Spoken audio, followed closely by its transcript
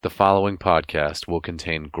The following podcast will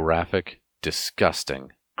contain graphic,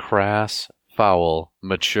 disgusting, crass, foul,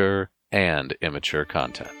 mature, and immature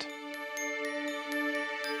content.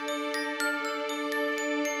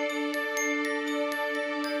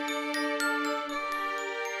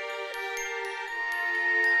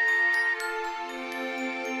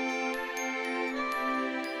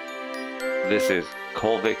 This is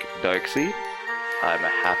Kolvik Darkseed. I'm a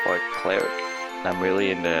half-orc cleric, and I'm really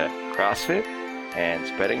into CrossFit and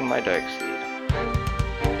spreading my dark seed.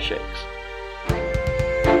 Shakes.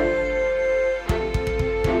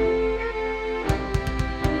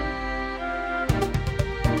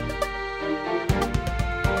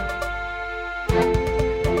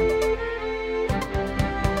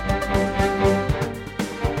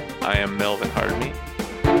 I am Melvin Hardney.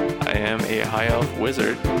 I am a high elf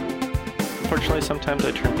wizard. Unfortunately, sometimes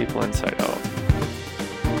I turn people inside out.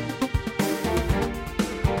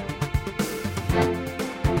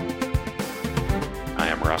 I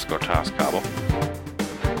am Roscoe Toscobble.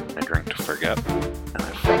 I drink to forget, and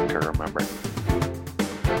I fuck to remember.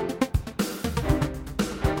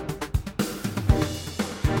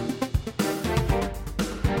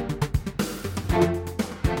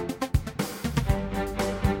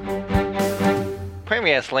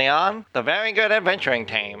 Previously on the Very Good Adventuring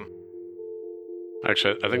Team.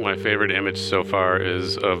 Actually, I think my favorite image so far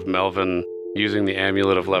is of Melvin using the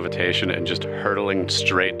amulet of levitation and just hurtling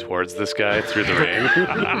straight towards this guy through the rain.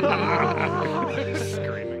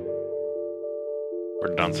 Screaming.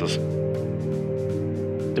 We're dunces.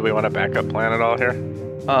 Do we want a backup plan at all here?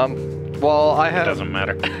 Well, I have... Doesn't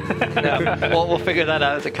matter. No, we'll figure that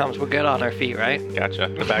out as it comes. We're good on our feet, right? Gotcha.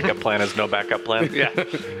 The backup plan is no backup plan? Yeah.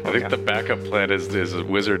 I think the backup plan is a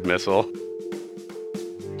wizard missile.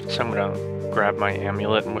 So I'm going to grab my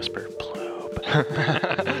amulet and whisper, Ploob.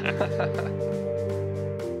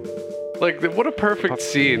 Like, what a perfect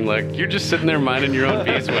scene. Like, you're just sitting there minding your own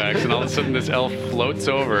beeswax, and all of a sudden this elf floats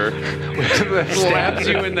over, stabs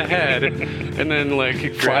you in the head, and then,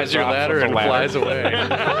 like, grabs your ladder and flies away.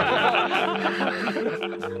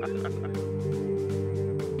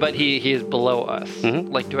 But he is below us,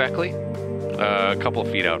 like directly? A couple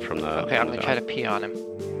feet out from the... Okay, I'm going to try to pee on him.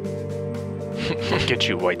 We'll get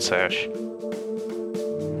you, White Sash.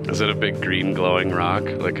 Is it a big green glowing rock?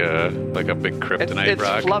 Like a big kryptonite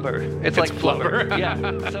rock? It's flubber. It's like flubber. Yeah.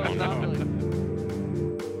 So it's not really...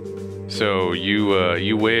 So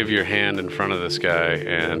you wave your hand in front of this guy,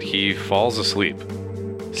 and he falls asleep,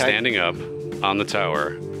 standing up on the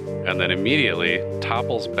tower, and then immediately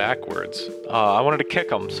topples backwards. I wanted to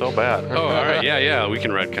kick him so bad. Oh, all right. Yeah, we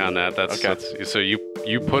can retcon that. That's so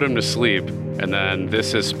you put him to sleep, and then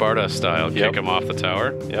this is Sparta style. Kick him off the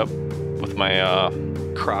tower. Yep. With my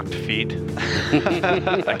crocked feet.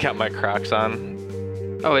 I got my Crocs on.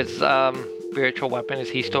 Oh, it's spiritual weapon. Is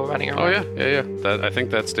he still running around? Oh, yeah. I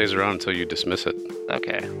think that stays around until you dismiss it.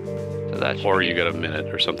 Okay. So that or you get a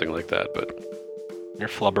minute or something like that, but... Your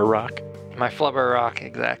flubber rock? My flubber rock,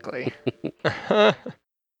 exactly.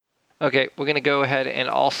 Okay, we're going to go ahead and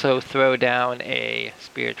also throw down a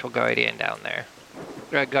spiritual guardian down there.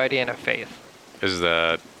 A guardian of faith. Is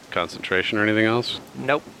that concentration or anything else?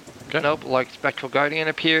 Nope. Okay. Nope, like spectral guardian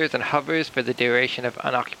appears and hovers for the duration of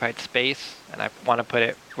unoccupied space, and I want to put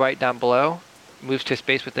it right down below. Moves to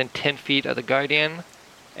space within 10 feet of the guardian,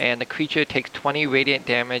 and the creature takes 20 radiant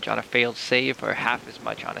damage on a failed save, or half as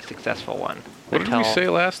much on a successful one. What did we say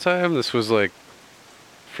last time? This was like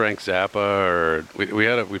Frank Zappa, or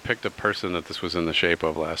we picked a person that this was in the shape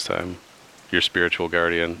of last time. Your spiritual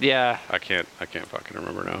guardian. Yeah. I can't fucking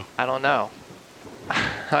remember now. I don't know.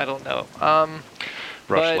 I don't know.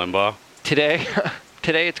 Rush Limbaugh. Today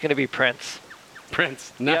it's going to be Prince.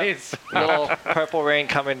 Prince. Nice. Yep. Little purple rain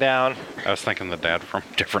coming down. I was thinking the dad from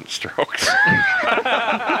Different Strokes. What?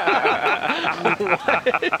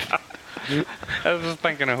 I was just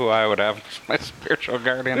thinking of who I would have as my spiritual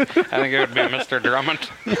guardian. I think it would be Mr. Drummond.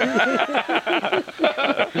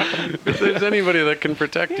 If there's anybody that can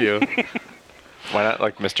protect you. Why not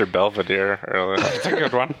like Mr. Belvedere? That's a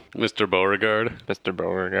good one. Mr. Beauregard. Mr.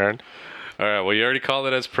 Beauregard. All right, well, you already called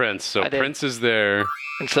it as Prince, so Prince is there.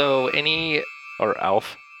 And so any... Or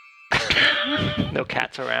Alf. No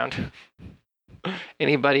cats around.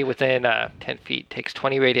 Anybody within 10 feet takes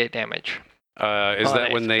 20 radiant damage. Is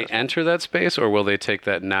that when they enter that space, or will they take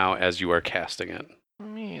that now as you are casting it? Let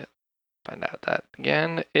me find out that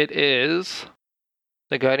again. It is...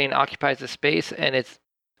 The Guardian occupies the space, and it's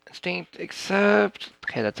instinct except...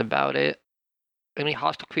 Okay, that's about it. Any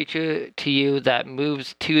hostile creature to you that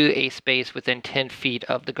moves to a space within 10 feet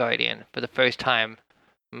of the Guardian for the first time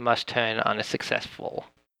must turn on a successful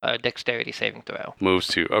dexterity saving throw. Moves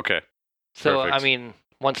to, okay. So, Perfect. I mean,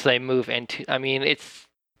 once they move into. I mean, it's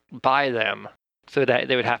by them, so that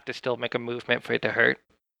they would have to still make a movement for it to hurt.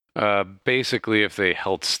 Basically, if they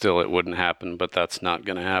held still, it wouldn't happen, but that's not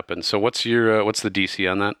going to happen. So what's the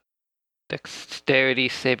DC on that? Dexterity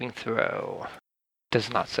saving throw. Does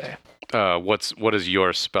not say. What is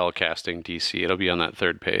your spell casting DC? It'll be on that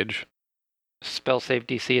third page. Spell save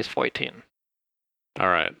DC is 14. All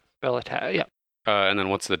right. Spell attack, yeah. And then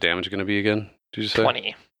what's the damage going to be again? Did you say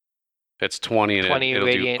 20. It's 20, and 20 it'll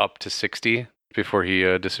radiant. do up to 60 before he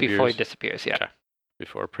disappears. Before he disappears, yeah. Okay.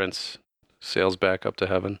 Before Prince sails back up to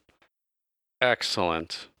heaven.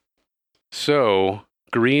 Excellent. So,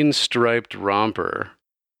 green striped romper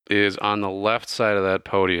is on the left side of that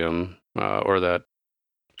podium, or that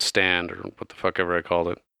stand, or what the fuck ever I called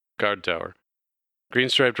it, guard tower. Green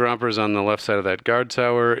striped romper is on the left side of that guard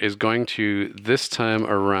tower, is going to, this time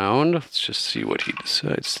around, let's just see what he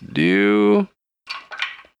decides to do,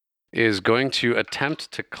 is going to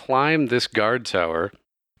attempt to climb this guard tower.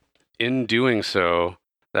 In doing so,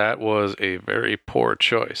 that was a very poor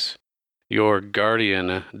choice. Your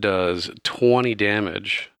guardian does 20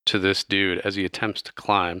 damage to this dude as he attempts to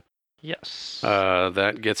climb. Yes.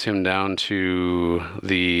 That gets him down to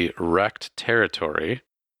the wrecked territory.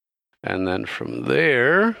 And then from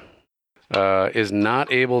there, is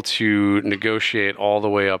not able to negotiate all the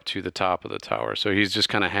way up to the top of the tower. So he's just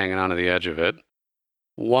kind of hanging on to the edge of it.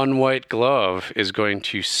 One white glove is going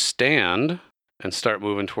to stand and start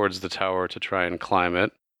moving towards the tower to try and climb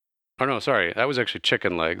it. Oh, no, sorry. That was actually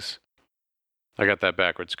chicken legs. I got that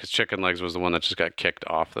backwards because chicken legs was the one that just got kicked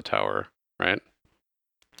off the tower, right?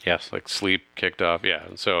 Yes. Like sleep kicked off. Yeah.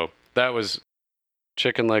 So that was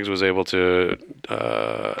chicken legs was able to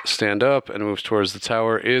stand up and moves towards the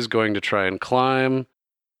tower, is going to try and climb.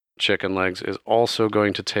 Chicken legs is also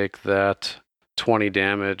going to take that 20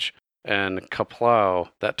 damage, and kaplow,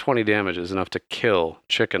 that 20 damage is enough to kill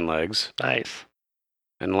chicken legs. Nice.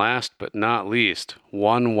 And last but not least,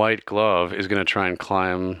 one white glove is going to try and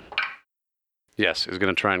climb. Yes, is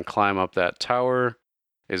going to try and climb up that tower,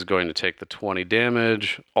 is going to take the 20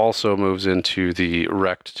 damage, also moves into the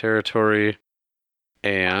wrecked territory,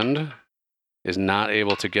 and is not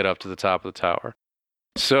able to get up to the top of the tower.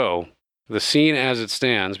 So, the scene as it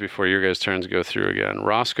stands, before your guys' turns go through again,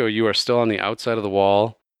 Roscoe, you are still on the outside of the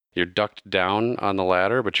wall. You're ducked down on the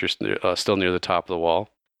ladder, but you're still near the top of the wall.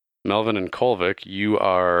 Melvin and Kolvik, you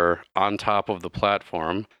are on top of the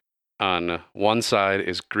platform. On one side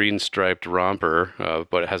is green striped romper,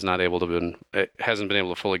 but it hasn't been able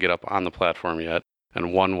to fully get up on the platform yet.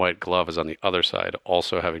 And one white glove is on the other side,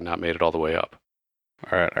 also having not made it all the way up.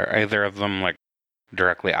 All right. Are either of them like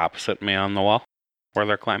directly opposite me on the wall where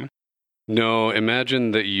they're climbing? No,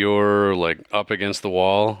 imagine that you're like up against the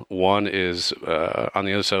wall. One is on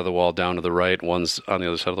the other side of the wall down to the right. One's on the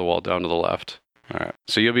other side of the wall down to the left. All right.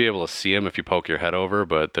 So you'll be able to see them if you poke your head over,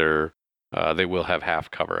 but they will have half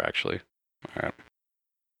cover, actually. All right.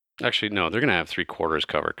 Actually, no, they're going to have 3/4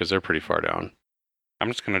 cover because they're pretty far down. I'm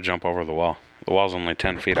just going to jump over the wall. The wall's only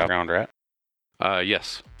 10 feet off the ground, right?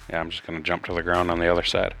 Yes. Yeah, I'm just going to jump to the ground on the other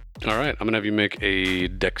side. All right, I'm going to have you make a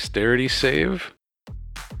dexterity save.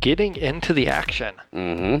 Getting into the action.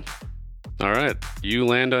 Mm-hmm. All right, you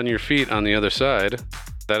land on your feet on the other side.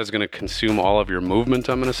 That is going to consume all of your movement,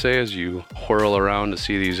 I'm going to say, as you whirl around to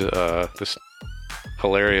see this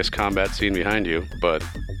hilarious combat scene behind you. But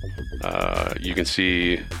you can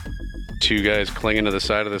see two guys clinging to the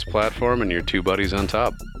side of this platform and your two buddies on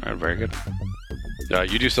top. All right, very good.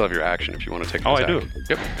 You do still have your action if you want to take an Oh, attack. I do.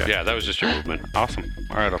 Yep. Okay. Yeah, that was just your movement. Awesome.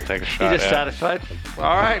 All right, I'll take a You shot. just satisfied?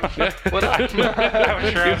 All right. What I was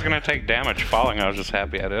sure I was going to take damage falling. I was just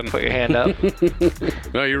happy I didn't. Put your hand up.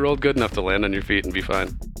 No, you rolled good enough to land on your feet and be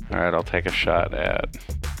fine. All right, I'll take a shot at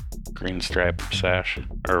green stripe sash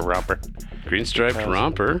or romper. Green striped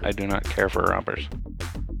romper? I do not care for rompers.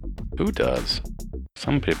 Who does?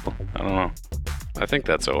 Some people. I don't know. I think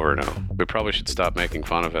that's over now. We probably should stop making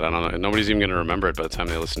fun of it. I don't know. Nobody's even going to remember it by the time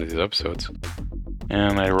they listen to these episodes.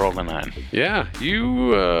 And I rolled a 9. Yeah,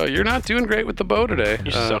 you're not doing great with the bow today.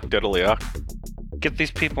 You suck diddly up. Get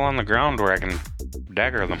these people on the ground where I can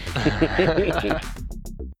dagger them.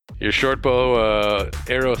 Your short bow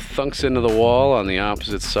arrow thunks into the wall on the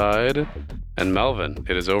opposite side. And Melvin,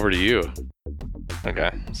 it is over to you.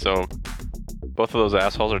 Okay, so both of those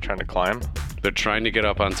assholes are trying to climb. They're trying to get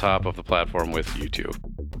up on top of the platform with you two.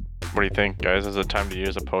 What do you think, guys? Is it time to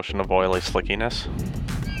use a potion of oily slickiness?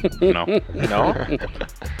 No. No?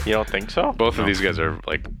 You don't think so? Both of these guys are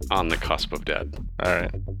like on the cusp of dead. All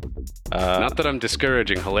right. Not that I'm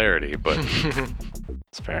discouraging hilarity, but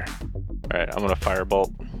It's fair. All right, I'm going to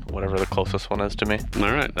firebolt whatever the closest one is to me.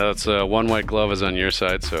 All right, that's one white glove is on your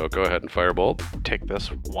side, so go ahead and firebolt. Take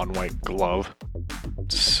this one white glove.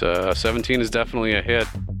 17 is definitely a hit,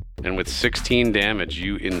 and with 16 damage,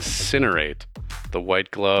 you incinerate the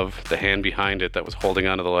white glove, the hand behind it that was holding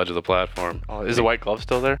onto the ledge of the platform. Oh, is the white glove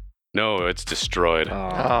still there? No, it's destroyed.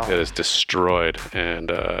 Oh. It is destroyed, and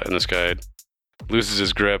this guy loses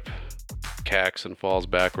his grip, cacks, and falls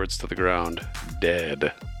backwards to the ground,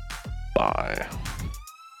 dead. Bye.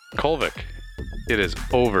 Kolvik, it is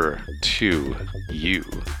over to you.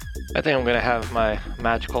 I think I'm gonna have my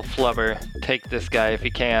magical flubber take this guy if he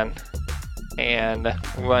can, and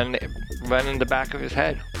run in the back of his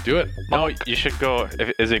head. Do it. No, you should go.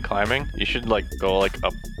 Is he climbing? You should go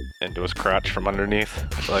up into his crotch from underneath,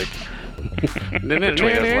 between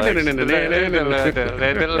his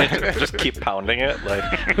legs. Just keep pounding it,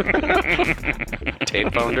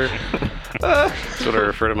 Taint pounder. That's what I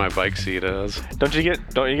refer to my bike seat as. Don't you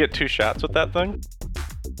get 2 shots with that thing?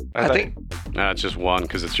 I think, Nah, it's just one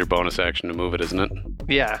because it's your bonus action to move it, isn't it?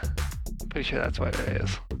 yeah. Pretty sure that's what it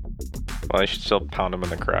is. Well, you should still pound him in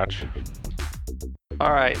the crotch.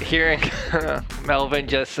 All right, hearing Melvin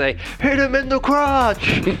just say, "Hit him in the crotch!"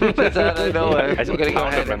 Just out of nowhere. I We're gonna go pound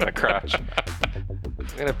ahead him in and the crotch.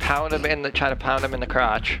 we're gonna pound him try to pound him in the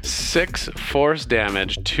crotch. 6 force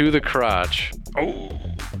damage to the crotch. Oh,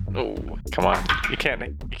 come on! You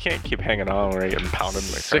can't keep hanging on where you're getting pounded in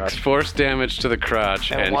the 6 crotch. force damage to the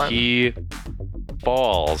crotch, and one. he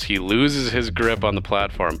falls. He loses his grip on the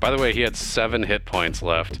platform. By the way, he had 7 hit points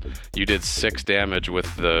left. You did 6 damage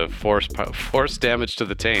with the force damage to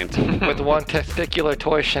the taint. With one testicular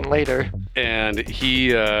torsion later. And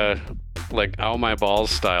he, like Ow My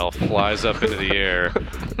Balls style, flies up into the air,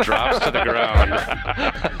 drops to the ground,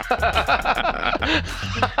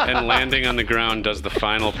 and landing on the ground does the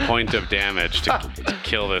final point of damage to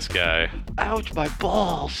kill this guy. Ouch, my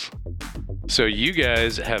balls! So you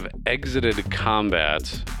guys have exited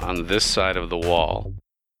combat on this side of the wall.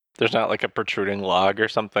 There's not like a protruding log or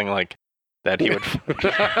something like that he would.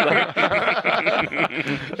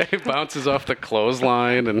 It bounces off the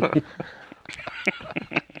clothesline and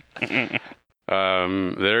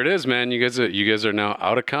there it is, man. You guys are now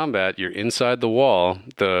out of combat. You're inside the wall.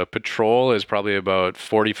 The patrol is probably about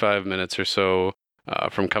 45 minutes or so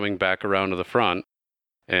from coming back around to the front.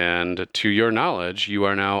 And to your knowledge, you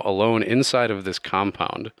are now alone inside of this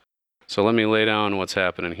compound. So let me lay down what's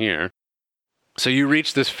happening here. So you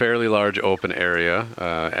reach this fairly large open area,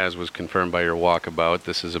 as was confirmed by your walkabout.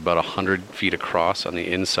 This is about 100 feet across on the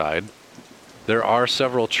inside. There are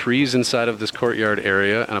several trees inside of this courtyard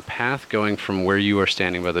area and a path going from where you are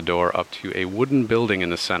standing by the door up to a wooden building in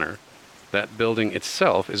the center. That building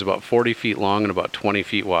itself is about 40 feet long and about 20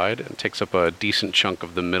 feet wide and takes up a decent chunk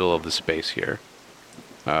of the middle of the space here.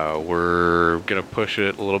 We're going to push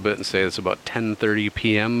it a little bit and say it's about 10:30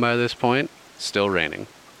 p.m. by this point. Still raining.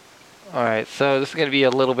 All right, so this is going to be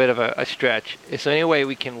a little bit of a stretch. Is there any way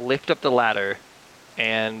we can lift up the ladder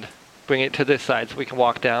and bring it to this side so we can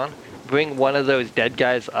walk down? Bring one of those dead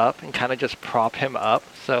guys up and kind of just prop him up.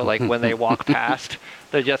 So like when they walk past,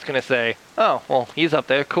 they're just going to say, "Oh, well, he's up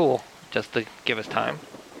there, cool," just to give us time.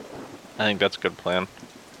 I think that's a good plan.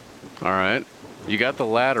 All right. You got the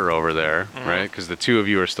ladder over there, right? Because the two of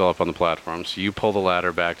you are still up on the platform. So you pull the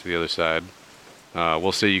ladder back to the other side.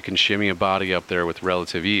 We'll say you can shimmy a body up there with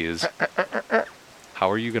relative ease. How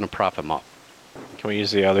are you going to prop him up? Can we use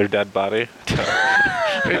the other dead body?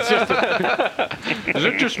 It's just is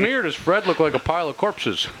it just me or does Fred look like a pile of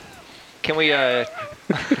corpses? Can we can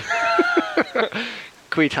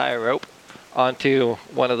we tie a rope onto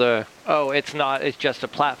one of the... Oh, it's not. It's just a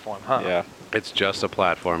platform, huh? Yeah. It's just a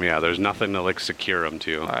platform, yeah. There's nothing to, like, secure him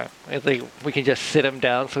to. All right. I think we can just sit him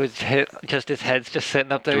down so it's just his head's just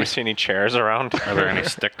sitting up there. Do we see any chairs around? Are there any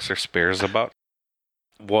sticks or spears about?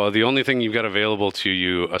 Well, the only thing you've got available to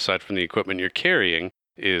you, aside from the equipment you're carrying,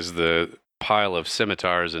 is the pile of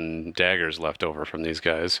scimitars and daggers left over from these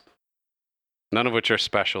guys. None of which are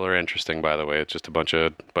special or interesting, by the way. It's just a bunch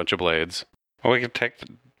of blades. Well, we could take the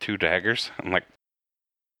 2 daggers and, like,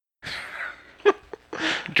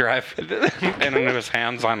 drive into his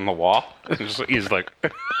hands on the wall. He's like...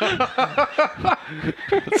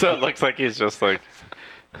 So it looks like he's just, like,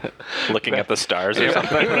 looking at the stars or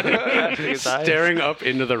something. Staring up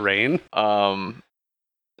into the rain.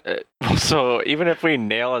 So even if we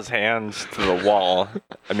nail his hands to the wall,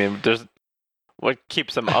 I mean, there's what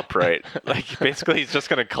keeps him upright? Like, basically, he's just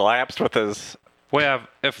going to collapse with his... Well, yeah,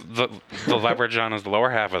 if the leverage on his lower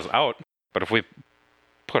half is out, but if we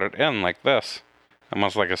put it in like this,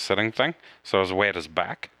 almost like a sitting thing, so his weight is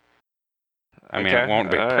back. I mean, it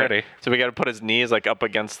won't be pretty. So we got to put his knees, like, up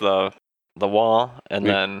against the the wall, and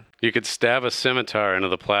then You could stab a scimitar into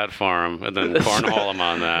the platform and then cornhole him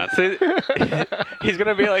on that. see, he's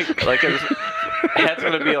gonna be like his head's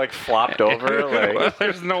gonna be like flopped over. Like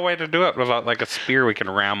There's no way to do it without like a spear we can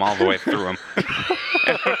ram all the way through him.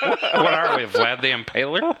 What are we, Vlad the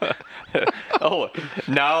Impaler? oh,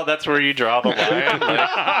 now that's where you draw the line.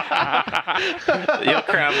 Like, you'll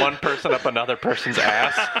cram one person up another person's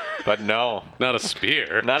ass, but no, Not a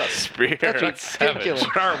spear. not a spear. That's ridiculous.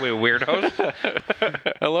 What are we, weirdos?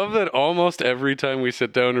 I love that almost every time we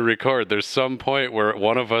sit down to record, there's some point where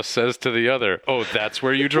one of us says to the other, "Oh, that's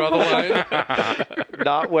where you draw the line."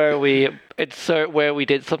 Not where we insert where we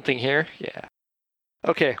did something here. Yeah.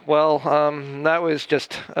 Okay. Well, that was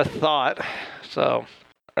just a thought. So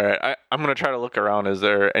All right, I'm gonna try to look around. Is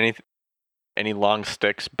there any long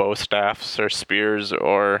sticks, bow staffs, or spears,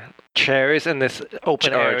 or chairs in this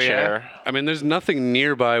open or area. a chair? I mean, there's nothing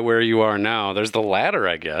nearby where you are now. There's the ladder,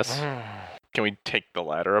 I guess. Can we take the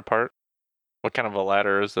ladder apart? What kind of a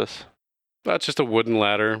ladder is this? That's just a wooden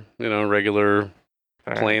ladder. Regular, All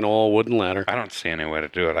right. plain old wooden ladder. I don't see any way to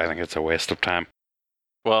do it. I think it's a waste of time.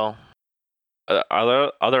 Well,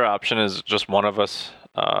 other option is just one of us.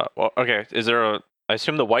 Well, okay. Is there a? I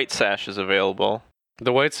assume the white sash is available.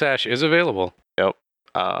 The white sash is available. I'm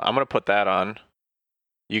gonna put that on.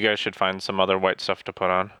 You guys should find some other white stuff to put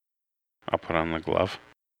on. I'll put on the glove.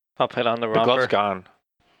 I'll put on the The romper. glove's gone.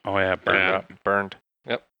 Oh yeah, burn Yeah. up. Burned.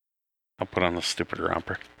 I'll put on the stupid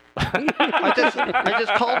romper. I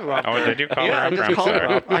just called romper. Oh, did you call Yeah, I romper? just I'm called sorry.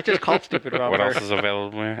 romper. I just called stupid romper. What else is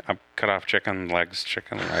available to me? I cut off chicken legs.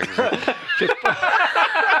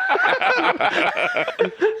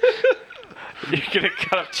 You're gonna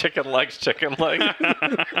cut up chicken legs.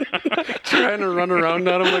 Trying to run around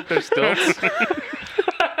on them like they're stilts.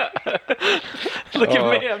 Look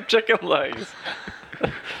at me, I'm chicken legs.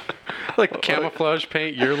 Like camouflage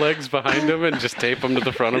paint your legs behind them and just tape them to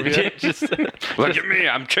the front of you. Look at me,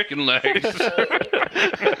 I'm chicken legs.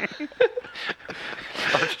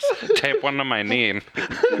 I'll just tape one to my knee and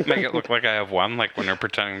make it look like I have one, like when they're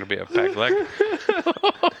pretending to be a peg leg.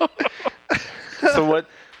 So what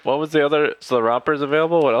was the other? So the romper's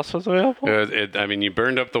available. What else was available? You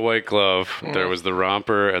burned up the white glove. There was the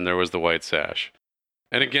romper and there was the white sash.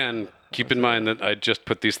 And again, keep in mind that I just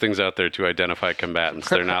put these things out there to identify combatants.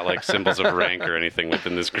 They're not like symbols of rank or anything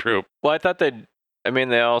within this group. Well, I thought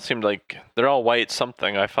they all seemed like they're all white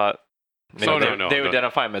something. I thought maybe they would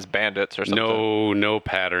identify them as bandits or something. No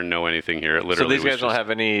pattern, no anything here. It So literally these guys don't have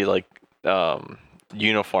any like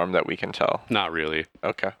uniform that we can tell. Not really.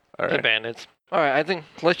 Okay, all The right. bandits. All right, I think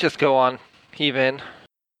let's just go on. Heave in.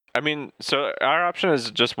 I mean, so our option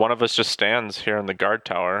is just one of us just stands here in the guard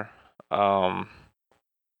tower.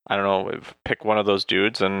 I don't know, pick one of those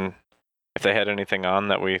dudes, and if they had anything on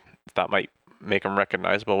that we thought might make them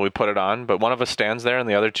recognizable, we put it on. But one of us stands there, and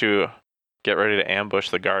the other two get ready to ambush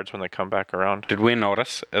the guards when they come back around. Did we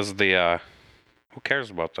notice as the who cares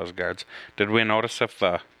about those guards? Did we notice if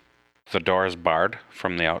the door is barred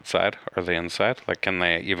from the outside or the inside? Like, can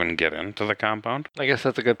they even get into the compound? I guess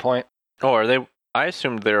that's a good point. Oh, are they? I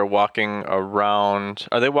assumed they're walking around.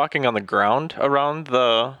 Are they walking on the ground around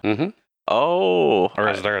the? Mm-hmm. Oh, Or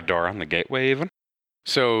is there a door on the gateway even?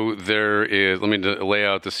 So there is, let me lay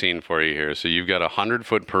out the scene for you here. So you've got a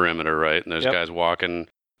 100-foot perimeter, right? And there's Yep. guys walking,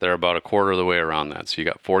 they're about a quarter of the way around that. So you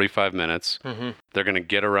got 45 minutes. Mm-hmm. They're going to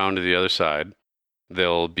get around to the other side.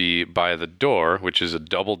 They'll be by the door, which is a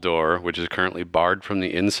double door, which is currently barred from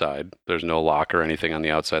the inside. There's no lock or anything on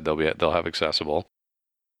the outside they'll have accessible.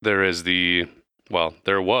 There was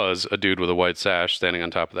a dude with a white sash standing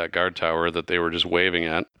on top of that guard tower that they were just waving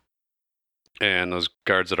at. And those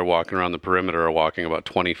guards that are walking around the perimeter are walking about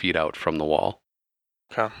 20 feet out from the wall.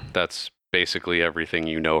 Okay. That's basically everything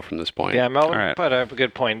you know from this point. Yeah, Mel right. put up a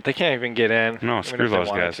good point. They can't even get in. No, even screw if they those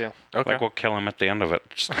wanted guys. to. Okay. Like, we'll kill him at the end of it.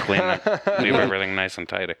 Just clean it. Leave everything nice and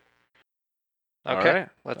tidy. All Okay, right.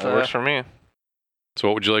 let's. That works for me. So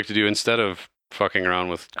what would you like to do instead of fucking around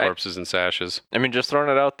with corpses and sashes? I mean, just throwing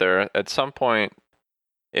it out there. At some point,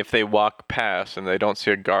 if they walk past and they don't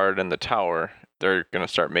see a guard in the tower, they're gonna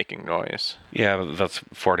start making noise. Yeah, but that's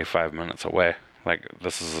 45 minutes away. Like,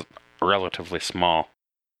 this is a relatively small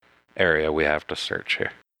area we have to search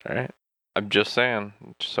here. All right. I'm just saying.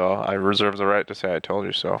 So I reserve the right to say I told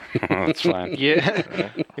you so. That's fine. Yeah,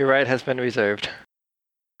 your right has been reserved.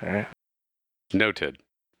 All right. Noted.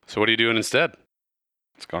 So what are you doing instead?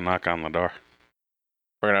 Let's go knock on the door.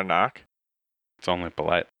 We're gonna knock. It's only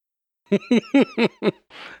polite.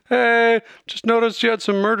 Hey, just noticed you had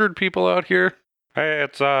some murdered people out here. Hey,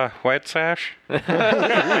 it's White Sash.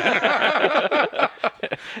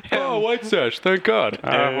 Oh, white sash, thank God.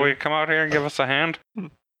 Will you come out here and give us a hand?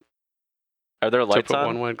 Are there to lights put on?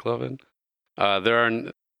 one white glove in. There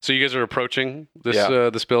are. So you guys are approaching this Yeah.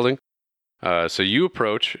 this building. So you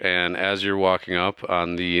approach, and as you're walking up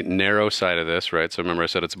on the narrow side of this, right? So remember I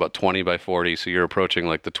said it's about 20 by 40, so you're approaching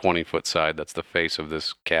like the 20-foot side. That's the face of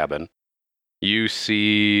this cabin. You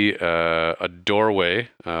see a doorway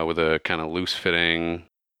with a kind of loose-fitting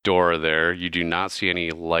door there. You do not see any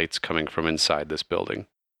lights coming from inside this building.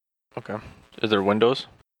 Okay. Is there windows?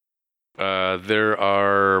 There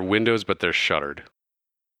are windows, but they're shuttered.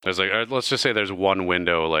 There's like, let's just say there's one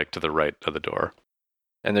window like to the right of the door.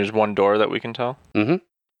 And there's one door that we can tell? Mm-hmm.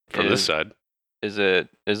 From this side. Is there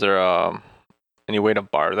any way to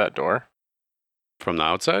bar that door? From the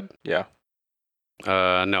outside? Yeah.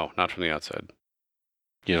 No, not from the outside.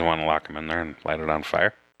 You just want to lock them in there and light it on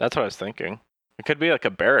fire? That's what I was thinking. It could be like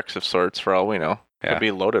a barracks of sorts for all we know. It Yeah. could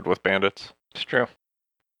be loaded with bandits. It's true.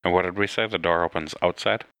 And what did we say? The door opens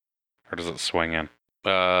outside? Or does it swing in?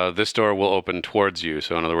 This door will open towards you,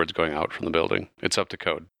 so in other words, going out from the building. It's up to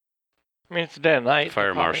code. I mean, it's dead at night.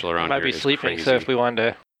 Fire Probably- marshal around might here be is sleeping, so crazy. if we wanted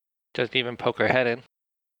to just even poke our head in.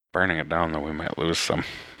 Burning it down, though, we might lose some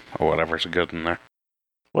of whatever's good in there.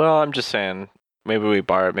 Well, I'm just saying, maybe we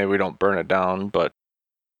bar it, maybe we don't burn it down, but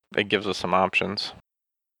it gives us some options.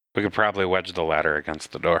 We could probably wedge the ladder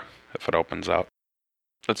against the door if it opens out.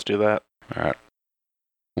 Let's do that. All right.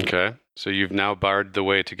 Okay, so you've now barred the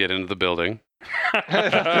way to get into the building.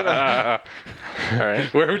 All right.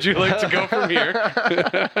 Where would you like to go from here?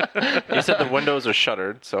 You said the windows are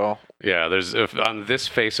shuttered, so... Yeah, on this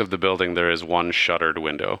face of the building, there is one shuttered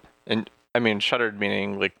window. And I mean, shuttered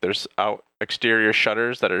meaning like there's exterior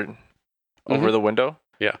shutters that are over the window?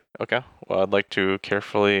 Yeah. Okay. Well, I'd like to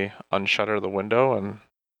carefully unshutter the window and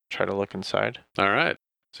try to look inside. All right.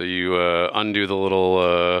 So you undo the little,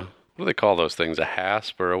 what do they call those things? A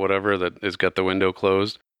hasp or whatever that has got the window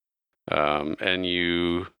closed. And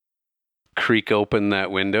you creak open that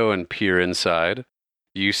window and peer inside.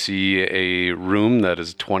 You see a room that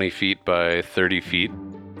is 20 feet by 30 feet,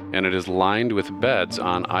 and it is lined with beds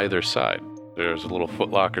on either side. There's little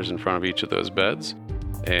footlockers in front of each of those beds,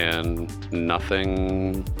 and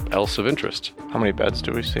nothing else of interest. How many beds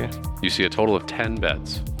do we see? You see a total of 10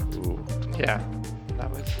 beds. Ooh. Yeah,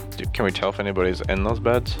 that was. Can we tell if anybody's in those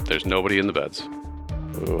beds? There's nobody in the beds.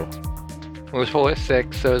 Ooh. It was 4 or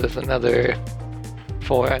 6, so there's another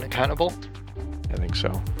 4 unaccountable. I think so.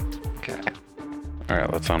 Okay. All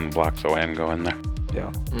right, let's unblock the way and go in there.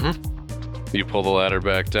 Yeah. You pull the ladder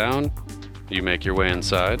back down. You make your way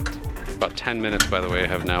inside. About 10 minutes, by the way,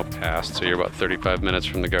 have now passed, so you're about 35 minutes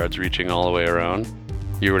from the guards reaching all the way around.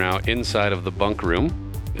 You are now inside of the bunk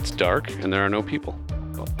room. It's dark, and there are no people.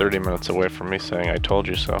 Well, 30 minutes away from me saying, I told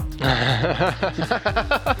you so.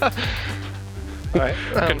 All right.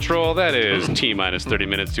 Control, that is T minus 30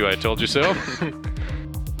 minutes to I told you so.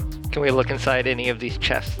 Can we look inside any of these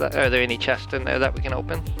chests? Are there any chests in there that we can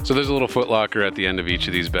open? So there's a little footlocker at the end of each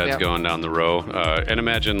of these beds Yep. going down the row. And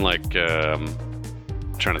imagine like,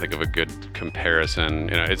 trying to think of a good comparison.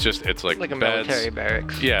 You know, it's like Like a beds. military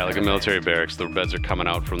barracks. Yeah, like a military barracks. The beds are coming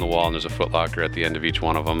out from the wall, and there's a footlocker at the end of each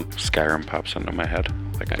one of them. Skyrim pops into my head,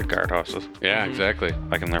 like the guardhouses. Yeah, exactly.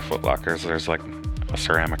 Like in their foot lockers, there's like a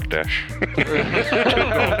ceramic dish.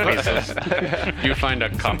 You find a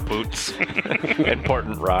cup boots.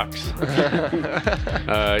 Important rocks.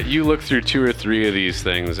 You look through 2 or 3 of these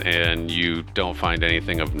things, and you don't find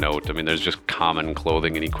anything of note. I mean, there's just common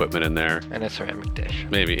clothing and equipment in there. And a ceramic dish.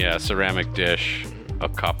 Maybe, yeah, ceramic dish, a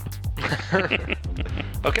cup.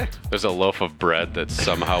 Okay. There's a loaf of bread that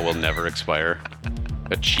somehow will never expire.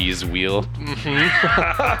 A cheese wheel.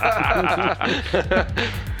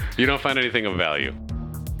 You don't find anything of value.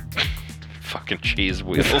 Fucking cheese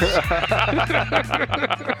wheels.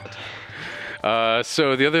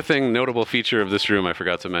 So the other notable feature of this room I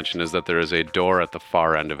forgot to mention is that there is a door at the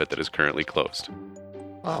far end of it that is currently closed.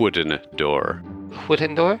 Oh. Wooden door.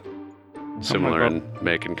 Wooden door? Similar in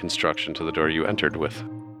make and construction to the door you entered with.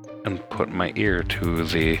 And put my ear to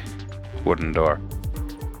the wooden door.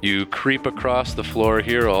 You creep across the floor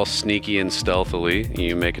here all sneaky and stealthily.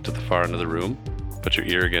 You make it to the far end of the room. Put your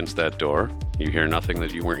ear against that door. You hear nothing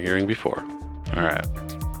that you weren't hearing before. All right.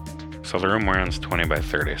 So the room we're in is 20 by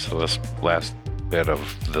 30. So this last bit of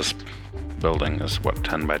this building is, what,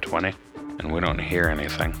 10 by 20? And we don't hear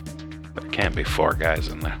anything. There can't be 4 guys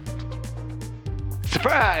in there.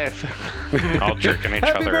 Surprise! All jerking each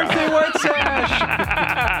other out. White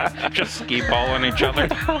Sash! Just ski balling each other.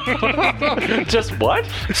 Just what?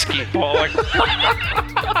 Ski balling.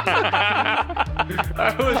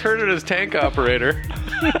 I always heard it as tank operator.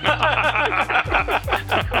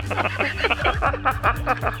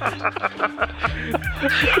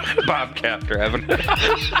 Bob bobcat driving.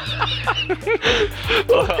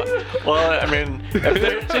 Well, I mean, if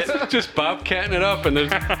they're just bobcatting it up, and there's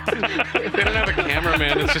they don't have a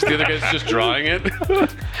cameraman. It's just the other guy's just drawing it.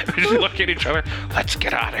 We just look at each other. Let's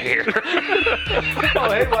get out of here. Oh,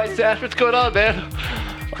 hey, White Sash, what's going on, man?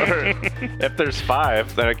 or if there's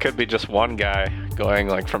 5, then it could be just one guy going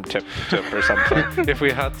like from tip to tip or something. If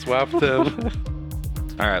we hot swapped them.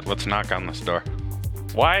 All right, let's knock on this door.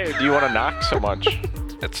 Why do you want to knock so much?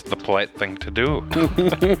 It's the polite thing to do.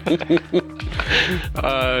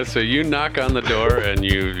 So you knock on the door, and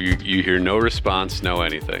you hear no response, no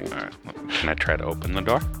anything. All right, can I try to open the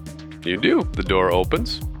door? You do. The door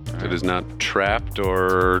opens. It is not trapped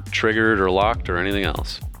or triggered or locked or anything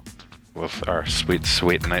else. With our sweet,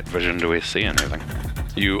 sweet night vision, do we see anything?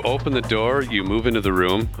 You open the door, you move into the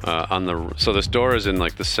room. So this door is in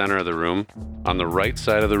like the center of the room. On the right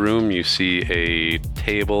side of the room, you see a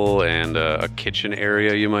table and a kitchen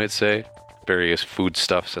area, you might say. Various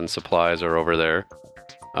foodstuffs and supplies are over there.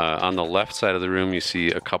 On the left side of the room, you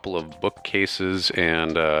see a couple of bookcases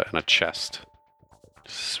and a chest.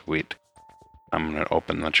 Sweet. I'm going to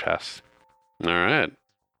open the chest. All right.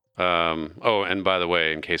 Oh, and by the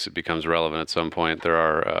way, in case it becomes relevant at some point, there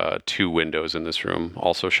are 2 windows in this room,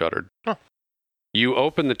 also shuttered. Huh. You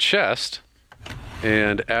open the chest,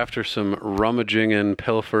 and after some rummaging and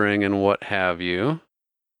pilfering and what have you...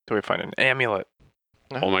 Do we find an amulet?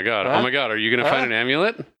 Oh my god, Huh? oh my god, are you going to find an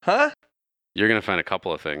amulet? Huh? You're going to find a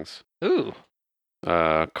couple of things. Ooh.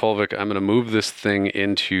 Kolvik, I'm going to move this thing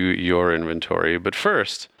into your inventory, but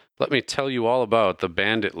first, let me tell you all about the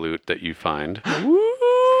bandit loot that you find.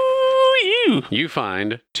 You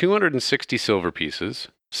find 260 silver pieces,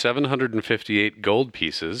 758 gold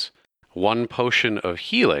pieces, 1 potion of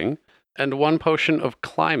healing, and 1 potion of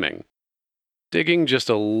climbing. Digging just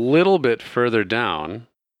a little bit further down,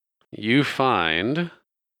 you find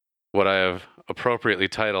what I have appropriately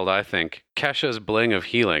titled, I think, Kesha's Bling of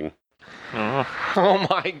Healing. Oh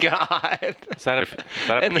my god. Is that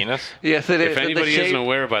a penis? Yes, it is. If anybody isn't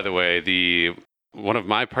aware, by the way, one of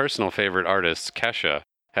my personal favorite artists, Kesha,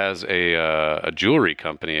 has a jewelry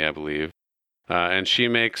company, I believe, and she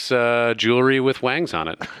makes jewelry with wangs on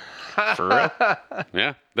it. For real?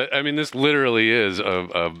 Yeah, this literally is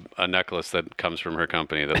a necklace that comes from her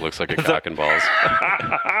company that looks like a cock and balls.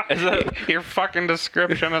 Is it? Your fucking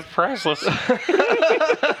description is priceless.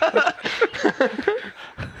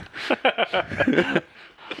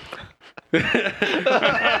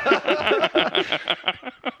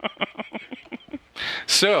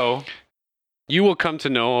 So, you will come to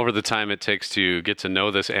know over the time it takes to get to know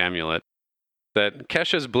this amulet that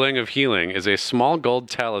Kesha's Bling of Healing is a small gold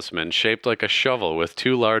talisman shaped like a shovel with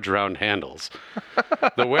 2 large round handles.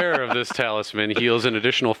 The wearer of this talisman heals an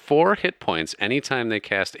additional 4 hit points anytime they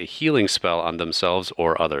cast a healing spell on themselves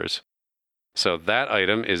or others. So that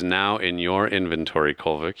item is now in your inventory,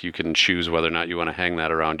 Kolvik. You can choose whether or not you want to hang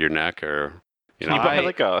that around your neck or... Can you buy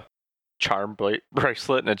like a charm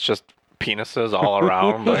bracelet and it's just penises all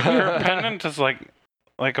around? Like, Her pendant is like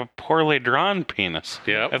a poorly drawn penis.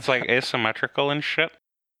 Yep. It's like asymmetrical and shit.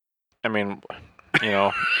 I mean,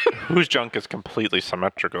 whose junk is completely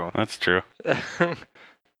symmetrical? That's true. So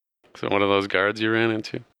one of those guards you ran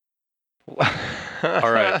into?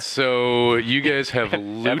 All right, so you guys have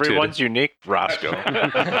looted... Everyone's unique, Roscoe.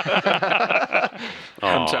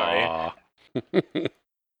 I'm sorry. Aw.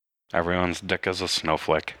 Everyone's dick is a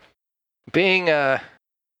snowflake. Being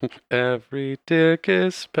Every dick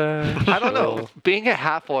is special. I don't know, being a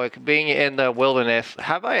half-orc, being in the wilderness,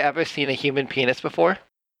 have I ever seen a human penis before?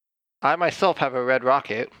 I myself have a red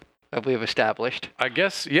rocket, that we've established. I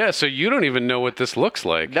guess, yeah, so you don't even know what this looks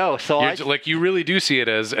like. No, so you really do see it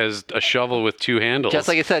as a shovel with 2 handles. just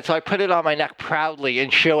like I said, so I put it on my neck proudly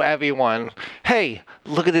and show everyone, hey,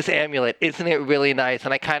 look at this amulet. Isn't it really nice?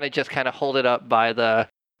 And I kind of hold it up by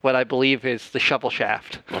what I believe is the shovel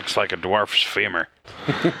shaft. Looks like a dwarf's femur.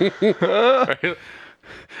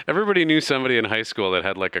 Everybody knew somebody in high school that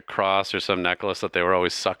had like a cross or some necklace that they were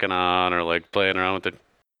always sucking on or like playing around with it.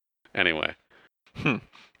 Anyway.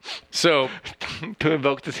 So, To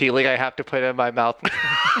invoke this healing, I have to put it in my mouth.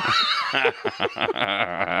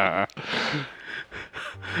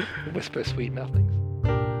 Whisper sweet nothings.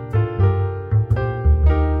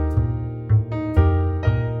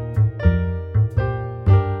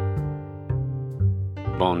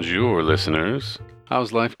 bonjour, listeners.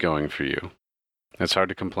 How's life going for you? It's hard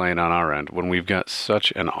to complain on our end when we've got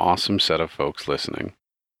such an awesome set of folks listening.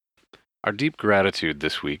 Our deep gratitude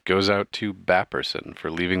this week goes out to Bapperson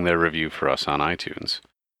for leaving their review for us on iTunes.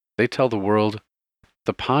 They tell the world,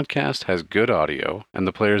 the podcast has good audio and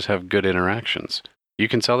the players have good interactions. You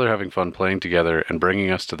can tell they're having fun playing together and bringing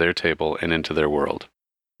us to their table and into their world.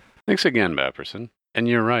 Thanks again, Bapperson. And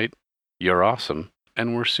you're right, you're awesome,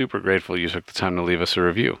 and we're super grateful you took the time to leave us a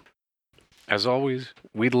review. As always,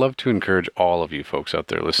 we'd love to encourage all of you folks out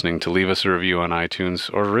there listening to leave us a review on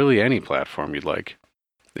iTunes or really any platform you'd like.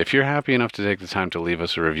 If you're happy enough to take the time to leave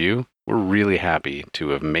us a review, we're really happy to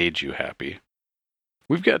have made you happy.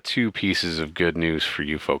 We've got 2 pieces of good news for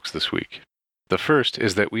you folks this week. The first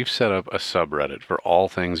is that we've set up a subreddit for all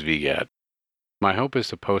things VGAT. My hope is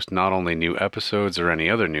to post not only new episodes or any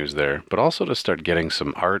other news there, but also to start getting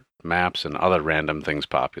some art, maps, and other random things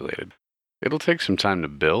populated. It'll take some time to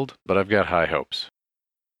build, but I've got high hopes.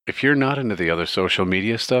 If you're not into the other social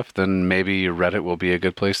media stuff, then maybe Reddit will be a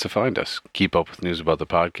good place to find us, keep up with news about the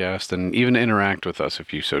podcast, and even interact with us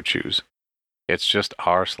if you so choose. It's just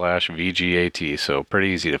r/VGAT, so pretty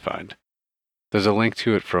easy to find. There's a link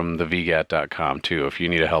to it from thevgat.com too, if you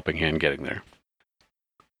need a helping hand getting there.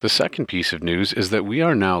 The second piece of news is that we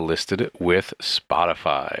are now listed with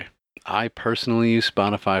Spotify. I personally use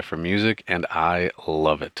Spotify for music, and I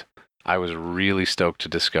love it. I was really stoked to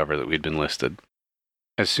discover that we'd been listed.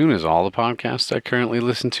 As soon as all the podcasts I currently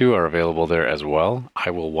listen to are available there as well,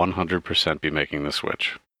 I will 100% be making the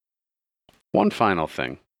switch. One final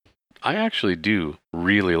thing. I actually do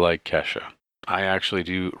really like Kesha. I actually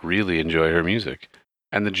do really enjoy her music.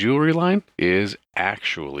 And the jewelry line is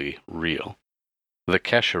actually real. The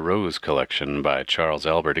Kesha Rose collection by Charles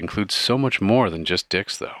Albert includes so much more than just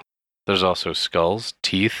dicks, though. There's also skulls,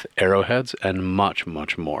 teeth, arrowheads, and much,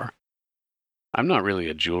 much more. I'm not really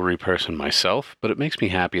a jewelry person myself, but it makes me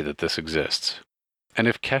happy that this exists. And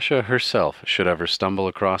if Kesha herself should ever stumble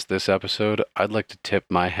across this episode, I'd like to tip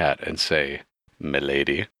my hat and say,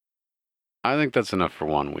 "Milady." I think that's enough for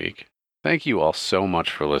 1 week. Thank you all so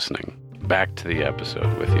much for listening. Back to the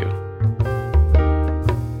episode with you.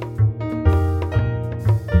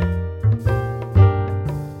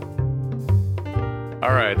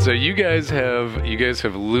 All right, so you guys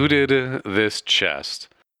have looted this chest.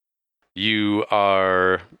 You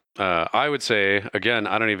are, I would say, again,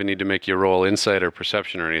 I don't even need to make you roll insight or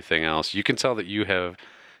perception or anything else. You can tell that you have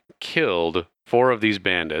killed 4 of these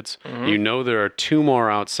bandits. Mm-hmm. You know there are 2 more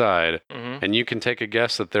outside, Mm-hmm. and you can take a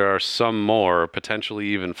guess that there are some more, potentially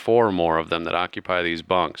even 4 more of them that occupy these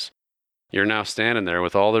bunks. You're now standing there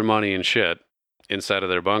with all their money and shit inside of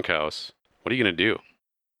their bunkhouse. What are you going to do?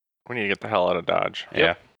 We need to get the hell out of Dodge.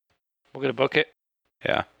 Yep. We're going to book it.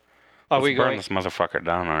 Yeah. Are Let's we burn going? this motherfucker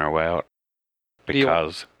down on our way out. Do you-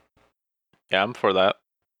 Because Yeah, I'm for that.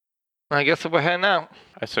 I guess we're heading out.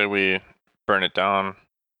 I say we burn it down,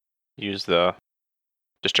 use the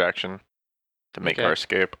distraction to make Okay. our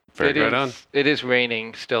escape. Very right on. It is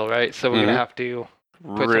raining still, right? So we're Mhm. going to have to...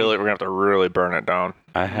 Put Really, some- we're gonna have to really burn it down.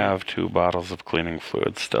 I have 2 bottles of cleaning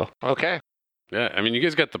fluid still. Okay. Yeah, I mean, you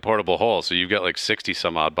guys got the portable hole, so you've got like 60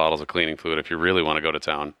 some odd bottles of cleaning fluid if you really want to go to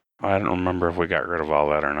town. I don't remember if we got rid of all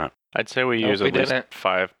that or not. I'd say we Nope, use we at least didn't.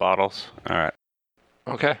 5 bottles. All right.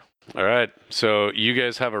 Okay. All right, so you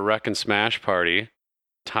guys have a wreck and smash party.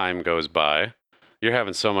 Time goes by. You're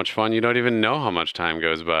having so much fun, you don't even know how much time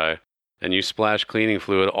goes by. And you splash cleaning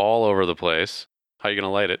fluid all over the place. How are you going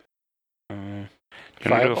to light it? Can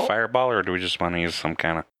we do a Fireball? fireball, or do we just want to use some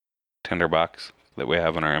kind of tinderbox that we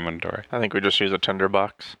have in our inventory? I think we just use a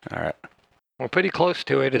tinderbox. All right. We're pretty close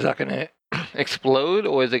to it. Is that going to explode,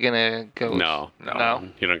 or is it going to go... No.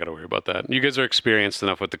 You don't got to worry about that. You guys are experienced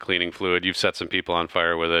enough with the cleaning fluid. You've set some people on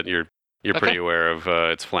fire with it. You're pretty Okay. aware of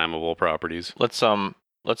its flammable properties. Let's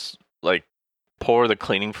like pour the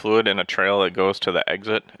cleaning fluid in a trail that goes to the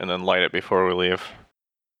exit, and then light it before we leave.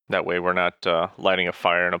 That way, we're not lighting a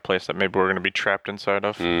fire in a place that maybe we're going to be trapped inside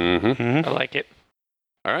of. Mm-hmm. I like it.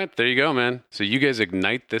 All right, there you go, man. So you guys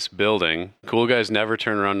ignite this building. Cool guys never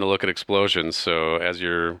turn around to look at explosions. So as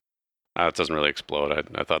you're... it doesn't really explode.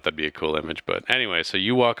 I thought that'd be a cool image. But anyway, so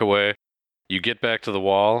you walk away. You get back to the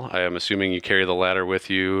wall. I am assuming you carry the ladder with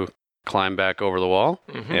you, climb back over the wall.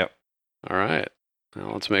 Mm-hmm. Yep. All right.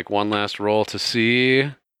 Now let's make one last roll to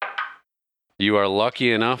see. You are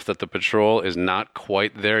lucky enough that the patrol is not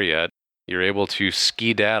quite there yet. You're able to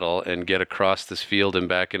skedaddle and get across this field and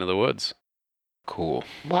back into the woods. Cool.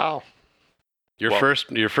 Wow. Your Well- first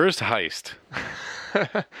heist.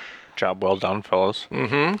 Job well done, fellows.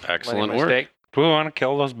 Mm-hmm. Excellent work. Do we want to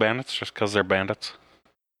kill those bandits just because they're bandits?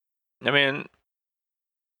 I mean,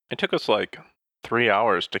 it took us like 3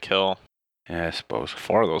 hours to kill Yeah, I suppose.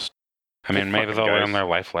 4 of those. I mean, Good maybe fucking they'll guys. learn their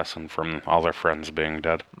life lesson from all their friends being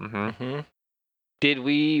dead. Mm-hmm. Mm-hmm. Did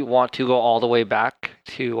we want to go all the way back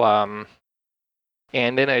to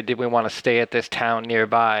Andon, or did we want to stay at this town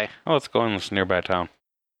nearby? Oh, let's go in this nearby town.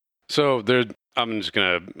 So I'm just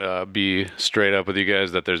gonna be straight up with you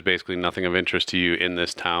guys that there's basically nothing of interest to you in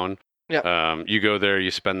this town. Yep. You go there,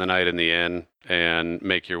 you spend the night in the inn, and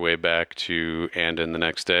make your way back to Andon the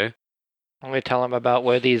next day. I'm going to tell them about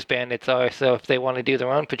where these bandits are, so if they want to do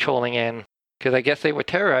their own patrolling in, because I guess they were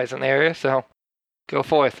terrorizing the area, so go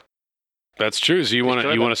forth. That's true. So you want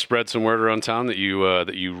Destroy to spread some word around town that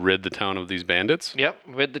you rid the town of these bandits? Yep,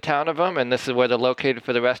 rid the town of them, and this is where they're located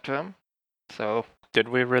for the rest of them. So, Did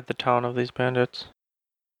we rid the town of these bandits?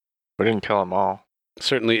 We didn't kill them all.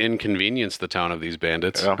 Certainly inconvenience the town of these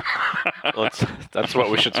bandits. Yeah. That's what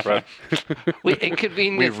we should spread. we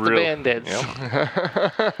inconvenience the bandits.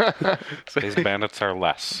 These bandits are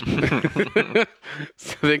less.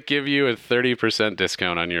 So they give you a 30%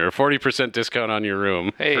 discount on your, or 40% discount on your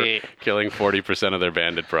room Hey. for killing 40% of their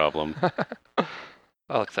bandit problem.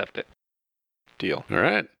 I'll accept it. Deal. All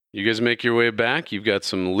right. You guys make your way back. You've got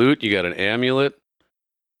some loot. You got an amulet.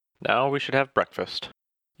 Now we should have breakfast.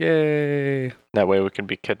 Yay. That way we can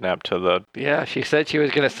be kidnapped to the... Yeah, she said she was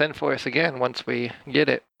going to send for us again once we get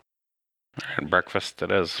it. And breakfast it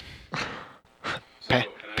is.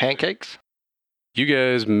 Pancakes? You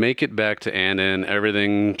guys make it back to Andon.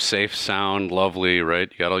 Everything safe, sound, lovely, right?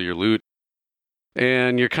 You got all your loot.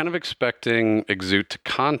 And you're kind of expecting Exut to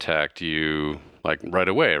contact you, like, right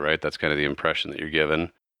away, right? That's kind of the impression that you're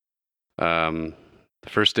given. The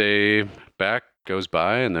first day back goes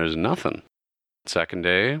by and there's nothing. Second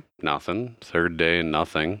day, nothing. Third day,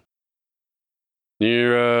 nothing.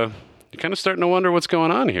 You're kind of starting to wonder what's going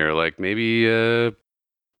on here. Like maybe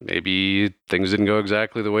things didn't go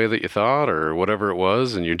exactly the way that you thought, or whatever it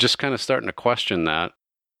was, and you're just kind of starting to question that.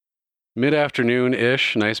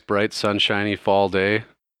 Mid-afternoon-ish, nice bright sunshiny fall day.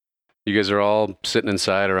 You guys are all sitting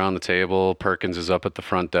inside around the table. Perkins is up at the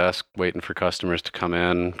front desk waiting for customers to come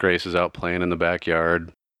in. Grace is out playing in the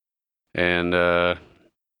backyard. And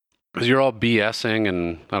as you're all BSing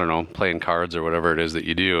and, I don't know, playing cards or whatever it is that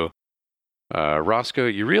you do, Roscoe,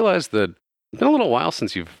 you realize that it's been a little while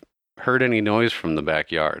since you've heard any noise from the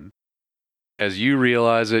backyard. As you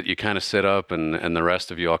realize it, you kind of sit up, and the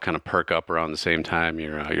rest of you all kind of perk up around the same time.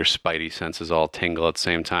 Your spidey senses all tingle at the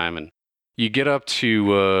same time, and you get up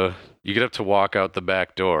to walk out the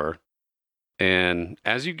back door. And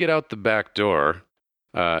as you get out the back door,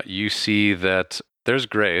 you see that there's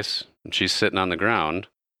Grace, and she's sitting on the ground.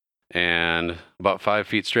 And about 5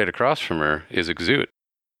 feet straight across from her is Exut.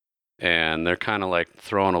 And they're kind of like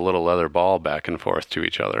throwing a little leather ball back and forth to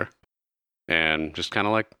each other. And just kind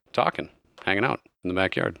of like talking, hanging out in the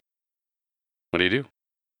backyard. What do you do?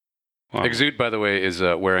 Well, Exut, by the way, is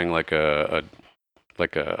wearing like a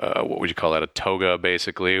what would you call that? A toga,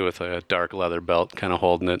 basically, with a dark leather belt kind of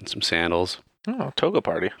holding it and some sandals. Oh, toga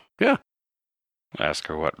party. Yeah. ask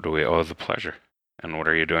her what do we owe the pleasure, and what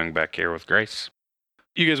are you doing back here with Grace?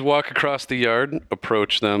 You guys walk across the yard,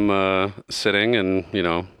 approach them sitting, and,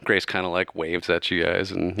 Grace kind of like waves at you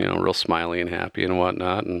guys and, real smiley and happy and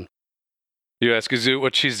whatnot. And you ask Exut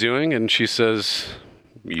what she's doing, and she says,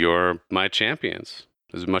 "You're my champions.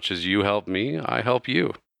 As much as you help me, I help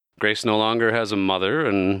you. Grace no longer has a mother,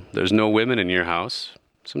 and there's no women in your house.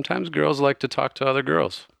 Sometimes girls like to talk to other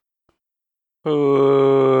girls." Okay.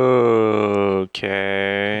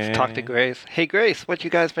 Let's talk to Grace. Hey, Grace, what you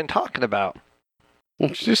guys been talking about?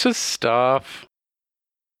 She says stuff.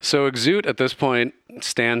 So Exut at this point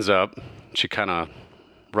stands up. She kind of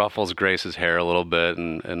ruffles Grace's hair a little bit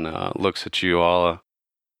and looks at you all.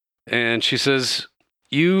 And she says,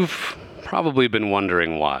 "You've probably been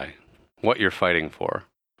wondering why, what you're fighting for.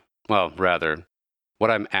 Well, rather,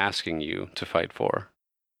 what I'm asking you to fight for.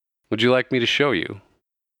 Would you like me to show you?"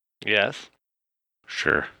 Yes.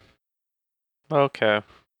 Sure. Okay.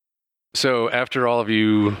 So after all of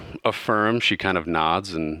you affirm, she kind of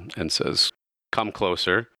nods and says, "Come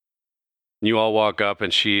closer." You all walk up,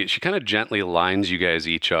 and she kind of gently lines you guys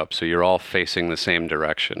each up, so you're all facing the same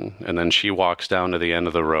direction. And then she walks down to the end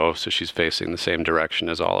of the row, so she's facing the same direction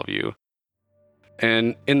as all of you.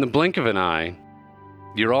 And in the blink of an eye,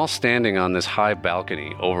 you're all standing on this high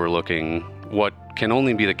balcony overlooking what can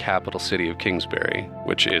only be the capital city of Kingsbury,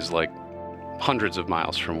 which is like hundreds of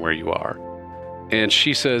miles from where you are. And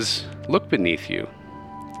she says, "Look beneath you.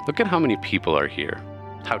 Look at how many people are here,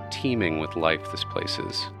 how teeming with life this place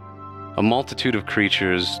is. A multitude of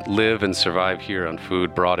creatures live and survive here on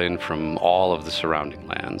food brought in from all of the surrounding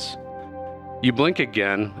lands." You blink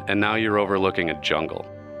again, and now you're overlooking a jungle.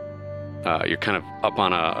 You're kind of up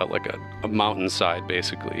on a mountainside,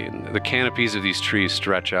 basically, and the canopies of these trees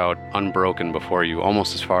stretch out unbroken before you,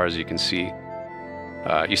 almost as far as you can see.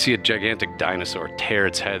 You see a gigantic dinosaur tear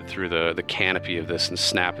its head through the canopy of this and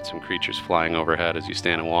snap at some creatures flying overhead as you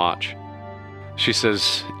stand and watch. She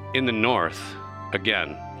says, In the north,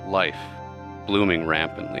 again, life, blooming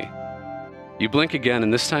rampantly. You blink again,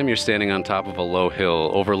 and this time you're standing on top of a low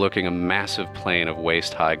hill overlooking a massive plain of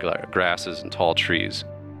waist-high grasses and tall trees.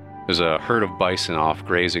 There's a herd of bison off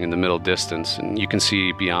grazing in the middle distance, and you can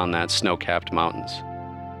see beyond that snow-capped mountains.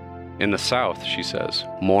 In the south, she says,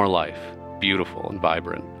 more life, beautiful and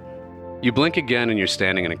vibrant. You blink again and you're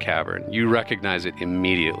standing in a cavern. You recognize it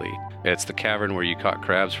immediately. It's the cavern where you caught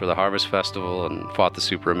crabs for the Harvest Festival and fought the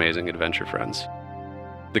super amazing adventure friends.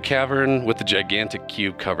 The cavern with the gigantic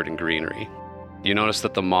cube covered in greenery. You notice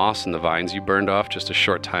that the moss and the vines you burned off just a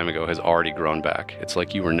short time ago has already grown back. It's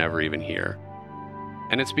like you were never even here.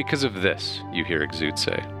 And it's because of this, you hear Exut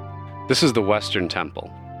say. This is the Western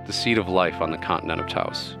Temple, the seat of life on the continent of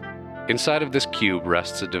Taos. Inside of this cube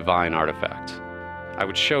rests a divine artifact. I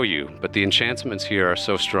would show you, but the enchantments here are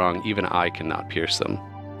so strong even I cannot pierce them.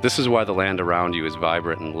 This is why the land around you is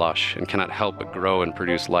vibrant and lush and cannot help but grow and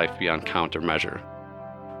produce life beyond count or measure.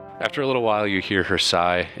 After a little while, you hear her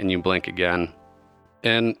sigh and you blink again.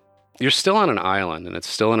 And you're still on an island, and it's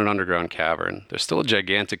still in an underground cavern. There's still a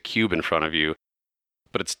gigantic cube in front of you,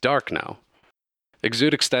 but it's dark now.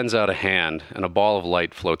 Exut extends out a hand, and a ball of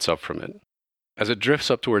light floats up from it. As it drifts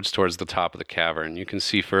up towards the top of the cavern, you can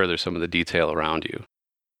see further some of the detail around you.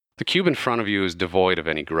 The cube in front of you is devoid of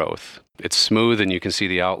any growth. It's smooth, and you can see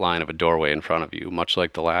the outline of a doorway in front of you, much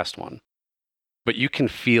like the last one. But you can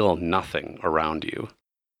feel nothing around you.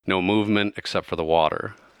 No movement except for the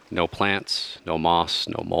water. No plants, no moss,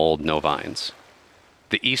 no mold, no vines.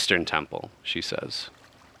 The Eastern Temple, she says.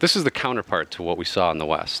 This is the counterpart to what we saw in the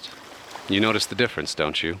West. You notice the difference,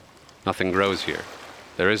 don't you? Nothing grows here.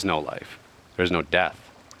 There is no life. There is no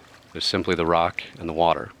death. There's simply the rock and the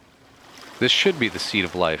water. This should be the seat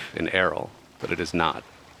of life in Errol, but it is not.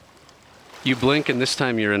 You blink, and this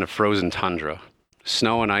time you're in a frozen tundra.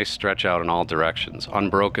 Snow and ice stretch out in all directions,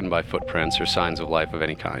 unbroken by footprints or signs of life of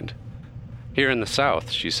any kind. Here in the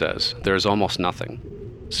south, she says, there is almost nothing.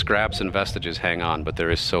 Scraps and vestiges hang on, but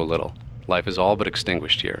there is so little. Life is all but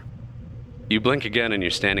extinguished here. You blink again and you're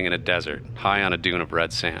standing in a desert, high on a dune of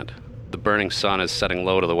red sand. The burning sun is setting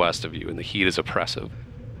low to the west of you, and the heat is oppressive.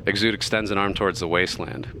 Exut extends an arm towards the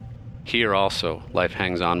wasteland. Here also, life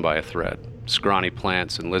hangs on by a thread. Scrawny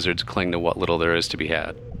plants and lizards cling to what little there is to be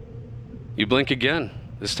had. You blink again.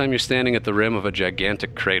 This time you're standing at the rim of a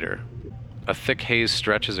gigantic crater. A thick haze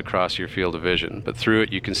stretches across your field of vision, but through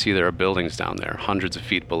it you can see there are buildings down there, hundreds of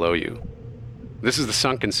feet below you. This is the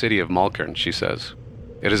sunken city of Malkern, she says.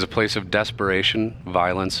 It is a place of desperation,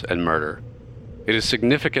 violence, and murder. It is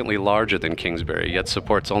significantly larger than Kingsbury, yet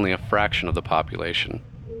supports only a fraction of the population.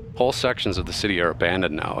 Whole sections of the city are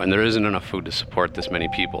abandoned now, and there isn't enough food to support this many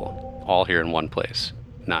people, all here in one place,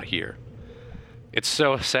 not here. It's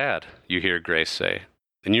so sad, you hear Grace say.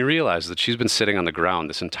 And you realize that she's been sitting on the ground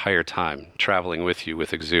this entire time, traveling with you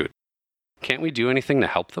with Exut. Can't we do anything to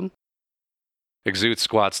help them? Exut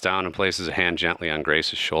squats down and places a hand gently on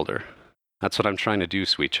Grace's shoulder. That's what I'm trying to do,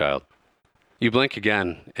 sweet child. You blink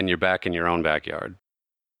again, and you're back in your own backyard.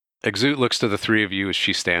 Exut looks to the three of you as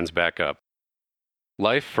she stands back up.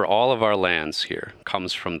 Life for all of our lands here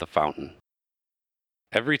comes from the fountain.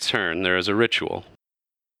 Every turn there is a ritual.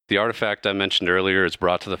 The artifact I mentioned earlier is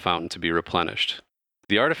brought to the fountain to be replenished.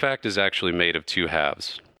 The artifact is actually made of two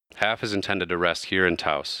halves. Half is intended to rest here in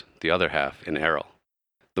Taos, the other half in Errol.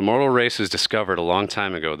 The mortal race has discovered a long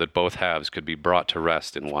time ago that both halves could be brought to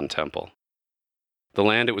rest in one temple. The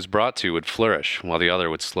land it was brought to would flourish, while the other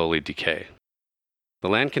would slowly decay. The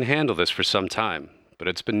land can handle this for some time, but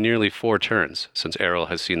it's been nearly 4 turns since Errol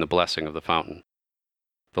has seen the blessing of the fountain.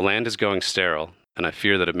 The land is going sterile, and I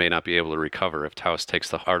fear that it may not be able to recover if Taos takes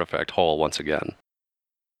the artifact whole once again.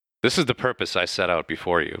 This is the purpose I set out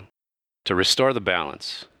before you, to restore the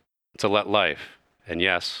balance, to let life, and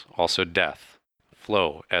yes, also death,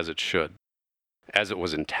 flow as it should, as it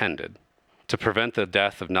was intended, to prevent the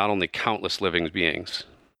death of not only countless living beings,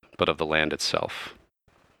 but of the land itself.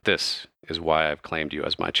 This is why I've claimed you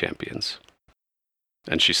as my champions.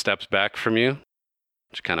 And she steps back from you,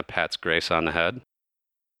 she kind of pats Grace on the head,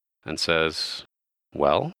 and says,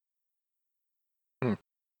 well?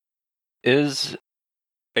 Is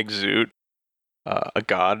Exut a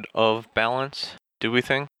god of balance, do we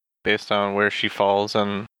think, based on where she falls?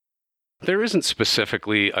 And there isn't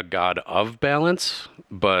specifically a god of balance,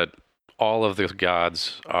 but all of the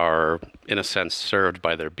gods are, in a sense, served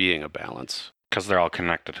by there being a balance. Because they're all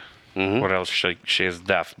connected. Mm-hmm. What else? She is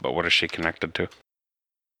death, but what is she connected to?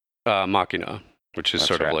 Machina, which is That's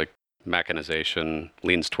sort right. of like mechanization,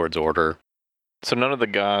 leans towards order. so none of the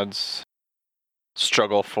gods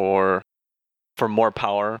struggle for more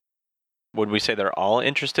power. Would we say they're all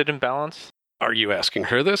interested in balance? Are you asking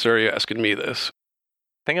her this, or are you asking me this?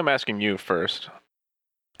 I think I'm asking you first.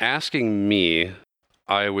 Asking me,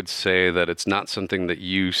 I would say that it's not something that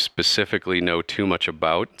you specifically know too much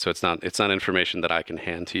about. So it's not information that I can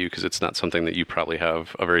hand to you because it's not something that you probably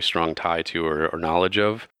have a very strong tie to or knowledge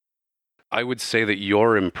of. I would say that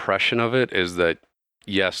your impression of it is that,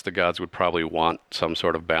 yes, the gods would probably want some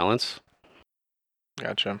sort of balance.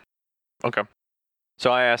 Gotcha. Okay.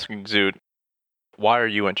 So I ask Exut, why are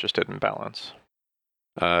you interested in balance?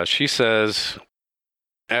 She says,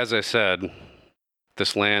 as I said,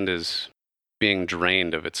 this land is being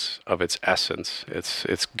drained of its essence.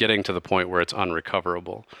 It's getting to the point where it's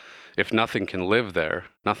unrecoverable. If nothing can live there,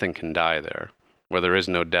 nothing can die there. Where there is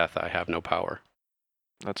no death, I have no power.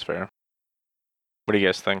 That's fair. What do you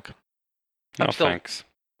guys think? No I'm still- thanks.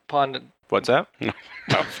 What's that? No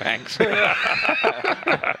thanks.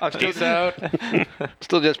 I'm Peace out.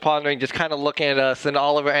 still just pondering, just kind of looking at us and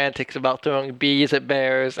all of our antics about throwing bees at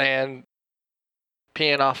bears and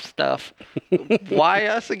peeing off stuff. Why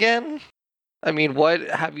us again? I mean, what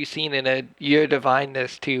have you seen in your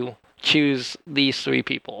divineness to choose these three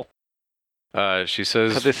people? She Because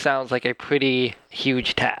says, this sounds like a pretty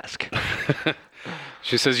huge task.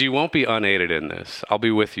 she says, you won't be unaided in this. I'll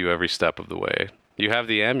be with you every step of the way. You have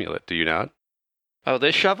the amulet, do you not? Oh,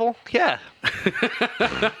 this shovel? Yeah.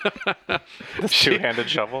 This two-handed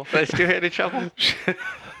shovel? This two-handed shovel?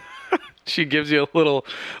 She gives you a little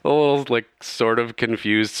like sort of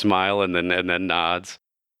confused smile and then nods.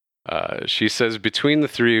 She says, between the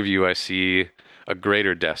three of you, I see a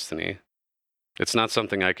greater destiny. It's not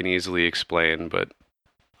something I can easily explain, but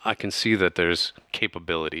I can see that there's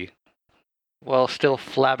capability. Well, still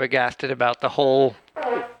flabbergasted about the whole...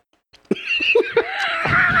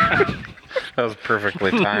 That was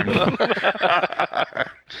perfectly timed.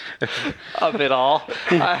 of it all.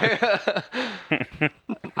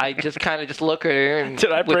 I just kind of just look at her and...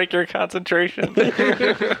 Did I break your concentration?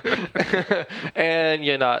 And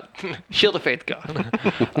you're not. Shield of Faith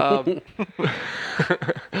gone.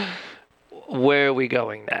 Where are we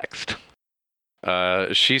going next?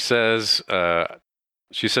 She says,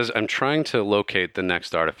 I'm trying to locate the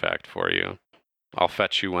next artifact for you. I'll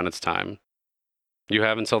fetch you when it's time. You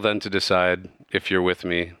have until then to decide if you're with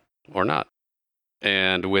me or not.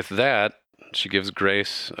 And with that, she gives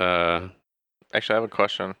Grace, Actually, I have a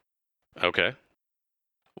question. okay.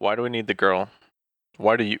 Why do we need the girl?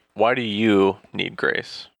 Why do you need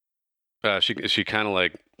Grace? She kind of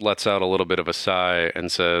like lets out a little bit of a sigh and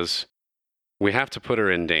says, we have to put her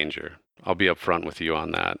in danger. I'll be upfront with you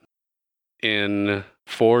on that. In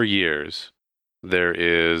 4 years, there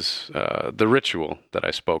is the ritual that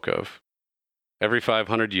I spoke of. Every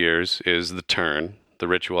 500 years is the turn. The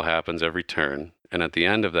ritual happens every turn. And at the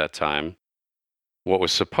end of that time, what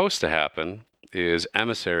was supposed to happen is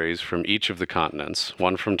emissaries from each of the continents,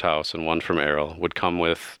 one from Taos and one from Errol, would come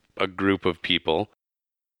with a group of people,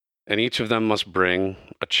 and each of them must bring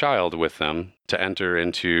a child with them to enter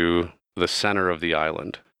into the center of the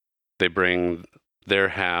island. They bring their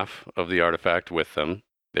half of the artifact with them,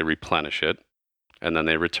 they replenish it, and then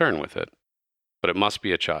they return with it. But it must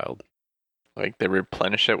be a child. Like they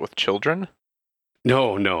replenish it with children?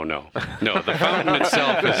 No. No, the fountain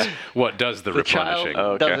itself is what does the replenishing. Child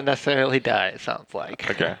Oh, okay. doesn't necessarily die, it sounds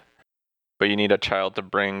like. Okay. But you need a child to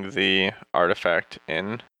bring the artifact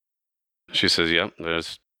in? She says, yep,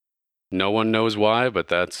 there's no one knows why, but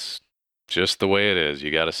that's just the way it is.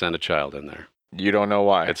 You got to send a child in there. You don't know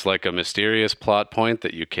why? It's like a mysterious plot point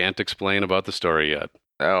that you can't explain about the story yet.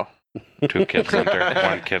 Oh. 2 kids enter,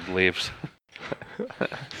 1 kid leaves.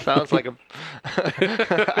 Sounds like a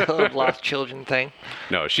little lost children thing.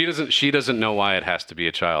 No, she doesn't know why it has to be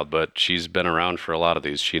a child, but she's been around for a lot of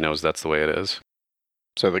these. She knows that's the way it is.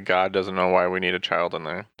 So the god doesn't know why we need a child in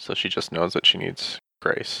there. So she just knows that she needs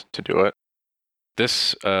Grace to do it.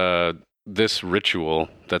 This ritual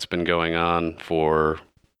that's been going on for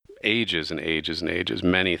ages and ages and ages,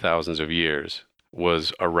 many thousands of years,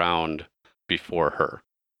 was around before her.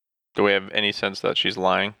 Do we have any sense that she's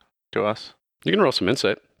lying to us? You can roll some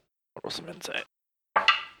insight. Roll some insight.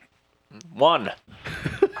 1.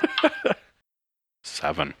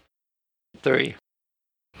 7. 3.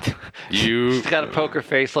 You She's got a poker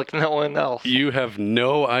face like no one else. You have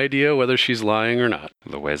no idea whether she's lying or not.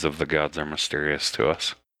 The ways of the gods are mysterious to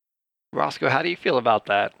us. Roscoe, how do you feel about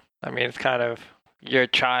that? I mean, it's kind of your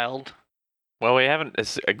child. Well, we haven't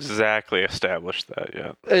exactly established that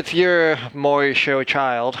yet. It's your Maury show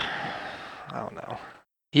child. I don't know.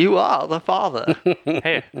 You are the father.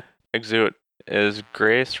 Hey, Exut, is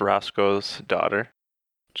Grace Roscoe's daughter?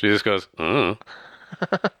 She just goes,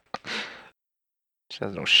 She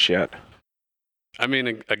has no shit. I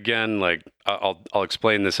mean, again, like I'll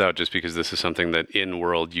explain this out just because this is something that in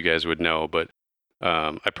world you guys would know, but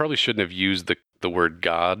I probably shouldn't have used the word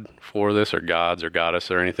God for this, or gods or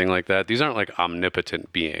goddess or anything like that. These aren't like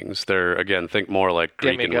omnipotent beings. They're, again, think more like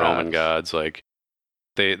Greek and Roman gods. Like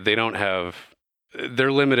they don't have.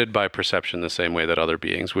 They're limited by perception the same way that other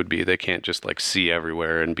beings would be. They can't just like see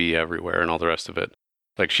everywhere and be everywhere and all the rest of it.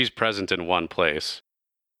 Like she's present in one place.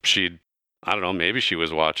 I don't know, maybe she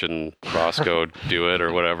was watching Roscoe do it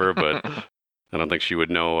or whatever, but I don't think she would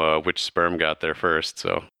know which sperm got there first.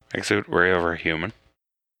 So Exut, were you ever human?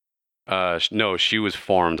 no, she was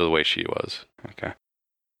formed the way she was. Okay.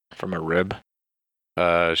 From a rib.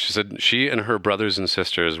 She said she and her brothers and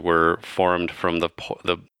sisters were formed from the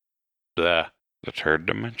third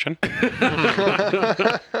dimension?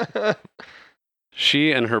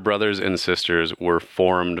 She and her brothers and sisters were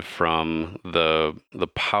formed from the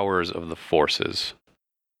powers of the forces,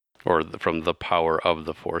 or from the power of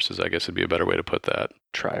the forces, I guess would be a better way to put that.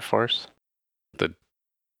 Triforce. The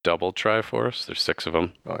double Triforce. There's 6 of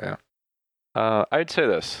them. Oh yeah. I'd say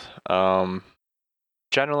this.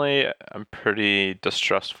 Generally, I'm pretty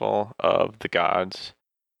distrustful of the gods,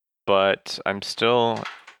 but I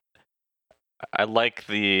like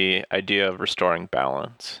the idea of restoring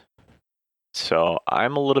balance. So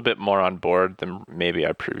I'm a little bit more on board than maybe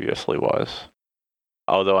I previously was.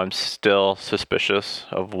 Although I'm still suspicious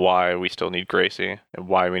of why we still need Gracie and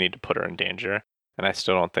why we need to put her in danger. And I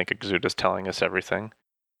still don't think Exut is telling us everything.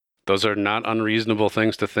 Those are not unreasonable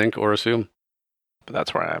things to think or assume. But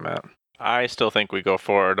that's where I'm at. I still think we go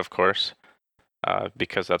forward, of course,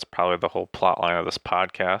 because that's probably the whole plot line of this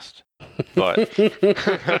podcast. But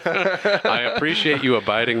I appreciate you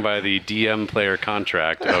abiding by the DM player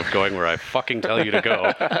contract of going where I fucking tell you to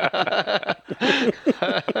go.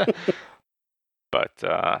 But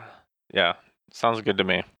yeah, sounds good to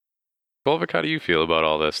me. Volvic, how do you feel about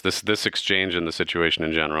all this exchange and the situation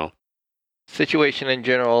in general? Situation in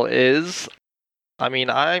general is, I mean,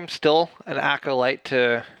 I'm still an acolyte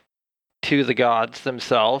to the gods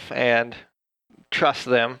themselves and trust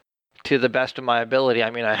them to the best of my ability. I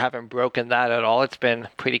mean, I haven't broken that at all. It's been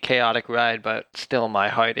a pretty chaotic ride, but still my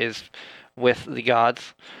heart is with the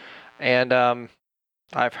gods. And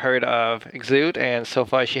I've heard of Exut, and so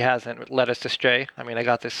far she hasn't led us astray. I mean, I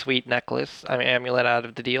got this sweet amulet out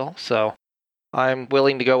of the deal, so I'm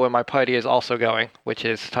willing to go where my party is also going, which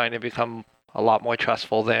is starting to become a lot more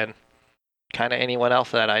trustful than kind of anyone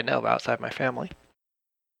else that I know outside my family.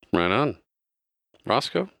 Right on.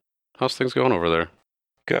 Roscoe, how's things going over there?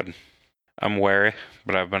 Good. I'm wary,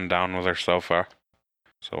 but I've been down with her so far.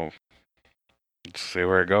 So, let's see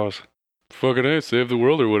where it goes. Fucking A, save the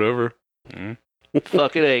world or whatever. Mm-hmm.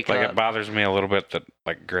 Fucking A, Like, it bothers me a little bit that,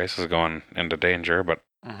 like, Grace is going into danger, but...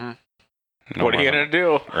 Mm-hmm. No What are you going to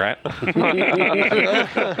do? Right? The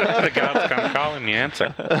gods come calling, you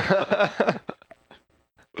answer.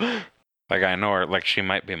 Like, I know her, like, she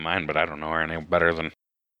might be mine, but I don't know her any better than...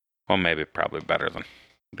 Well, maybe probably better than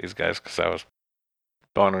these guys, because I was...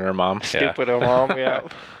 Boning her mom. Stupid her mom, yeah.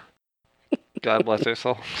 God bless her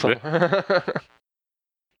soul. So. Well,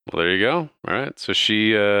 there you go. All right. So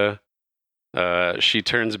she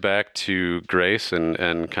turns back to Grace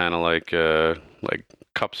and kind of like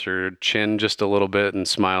cups her chin just a little bit and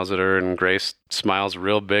smiles at her, and Grace smiles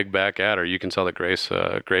real big back at her. You can tell that Grace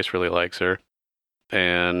really likes her.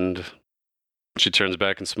 And she turns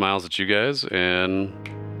back and smiles at you guys and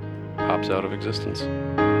pops out of existence.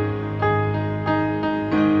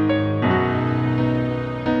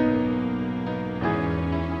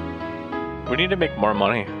 We need to make more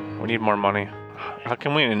money. We need more money. How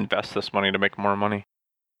can we invest this money to make more money?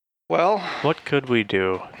 Well, What could we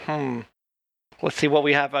do? let's see what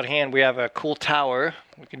we have at hand. We have a cool tower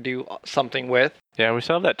we can do something with. Yeah, we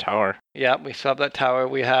still have that tower. Yeah, we still have that tower.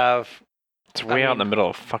 We have... It's way out in the middle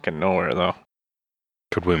of fucking nowhere, though.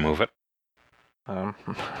 Could we move it? Do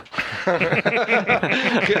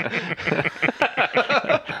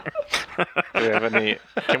we have any?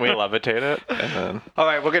 Can we levitate it? And then... All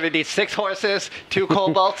right, we're going to need 6 horses, 2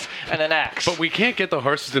 kobolds, and an axe. But we can't get the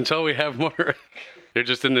horses until we have more. You're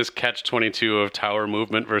just in this catch-22 of tower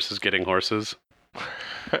movement versus getting horses.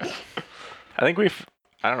 I think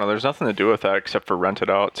I don't know, there's nothing to do with that except for rent it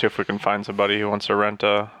out. See if we can find somebody who wants to rent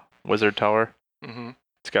a wizard tower. Mm-hmm.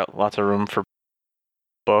 It's got lots of room for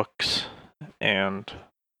books and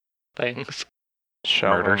Things.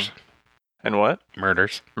 Murders. And what?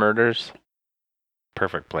 Murders. Murders.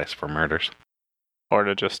 Perfect place for murders. Or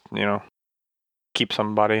to just, keep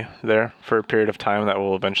somebody there for a period of time that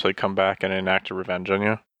will eventually come back and enact a revenge on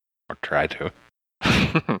you. Or try to.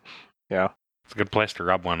 Yeah. It's a good place to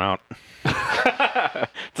rub one out.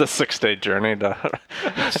 It's a 6-day journey to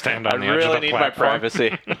Stand on I the edge of really the need my platform.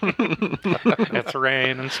 privacy. It's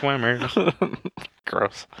rain and swimmers.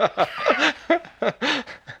 Gross. It's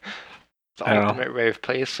I don't know. ultimate rave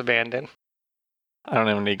place, abandoned. I don't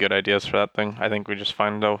have any good ideas for that thing. I think we just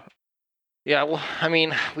find out. Yeah, well, I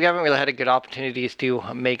mean, we haven't really had a good opportunities to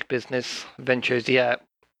make business ventures yet.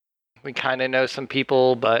 We kind of know some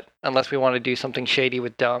people, but unless we want to do something shady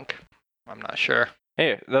with Dunk, I'm not sure.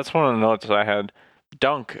 Hey, that's one of the notes I had.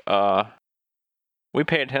 Dunk, we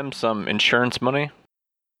paid him some insurance money.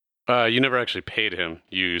 You never actually paid him.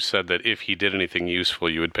 You said that if he did anything useful,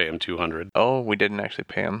 you would pay him 200. Oh, we didn't actually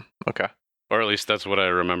pay him. Okay. Or at least that's what I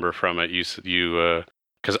remember from it. You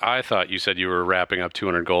because I thought you said you were wrapping up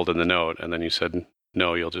 200 gold in the note, and then you said,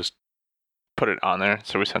 no, you'll just... Put it on there,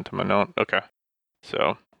 so we sent him a note. Okay.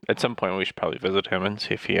 So, at some point, we should probably visit him and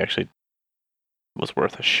see if he actually was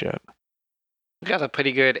worth a shit. We got a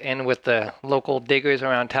pretty good in with the local diggers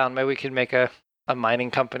around town. Maybe we could make a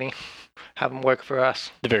mining company, have them work for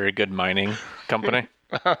us. The very good mining company.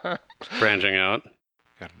 branching out.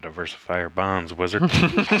 Gotta diversify your bonds, wizard.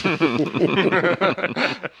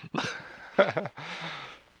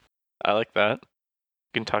 I like that.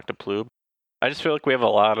 You can talk to Plube. I just feel like we have a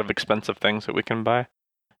lot of expensive things that we can buy,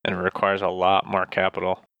 and it requires a lot more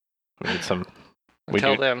capital. We need some...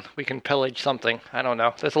 Until then, we can pillage something. I don't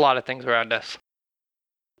know. There's a lot of things around us.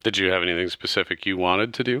 Did you have anything specific you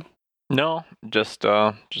wanted to do? No, just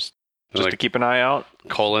to keep an eye out.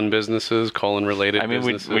 Colon businesses, colon-related I mean,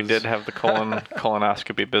 businesses? we did have the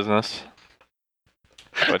colonoscopy business,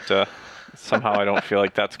 but somehow I don't feel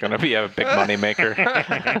like that's going to be a big money maker.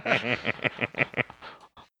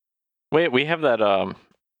 Wait, we have that,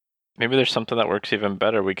 maybe there's something that works even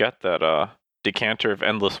better. We got that decanter of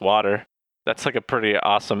endless water. That's like a pretty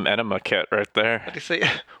awesome enema kit right there. What do you say?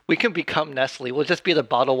 We can become Nestle. We'll just be the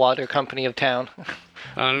bottled water company of town.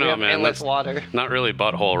 I don't We know, have man. endless That's water. not really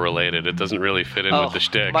butthole related. It doesn't really fit in with the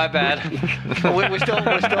shtick. My bad. we're still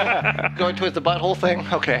going towards the butthole thing.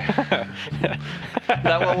 Okay.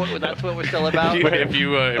 That's what we're still about. If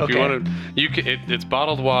you Okay. want to, it's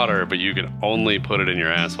bottled water, but you can only put it in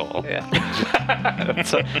your asshole. Yeah.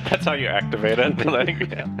 That's how you activate it.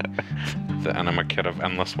 The enema kit of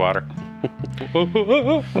endless water.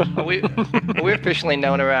 We're officially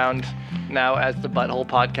known around now as the Butthole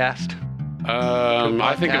Podcast.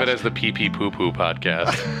 I think of it as the pee pee poo poo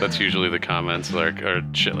podcast. That's usually the comments or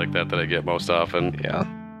shit like that I get most often. Yeah.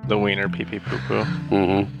 The wiener pee pee poo poo.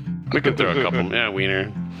 Mm-hmm. We could throw a couple. Yeah,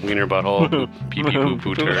 wiener butthole, pee pee poo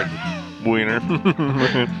poo turd. Wiener.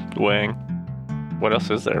 Wang. What else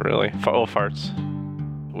is there really? Farts.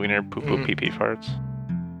 Wiener poo poo pee pee farts.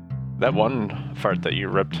 That one fart that you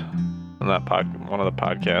ripped on that one of the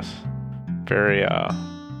podcasts. Very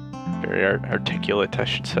articulate, I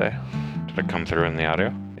should say. Did it come through in the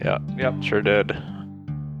audio? Yeah. Yep. Sure did.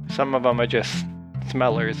 Some of them are just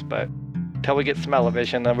smellers, but until we get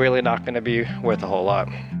smell-o-vision, they're really not going to be worth a whole lot.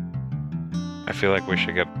 I feel like we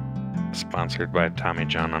should get sponsored by Tommy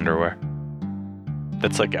John underwear.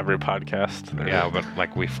 That's like every podcast. Yeah, but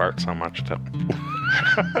like we fart so much that...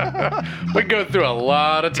 We go through a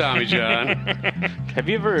lot of Tommy John. Have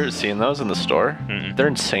you ever seen those in the store? Mm-mm. They're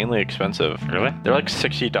insanely expensive. Really? They're like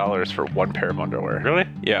 $60 for one pair of underwear. Really?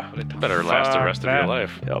 Yeah. Better last the rest of your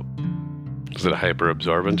life. Yep. Is it hyper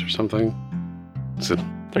absorbent or something? Is it?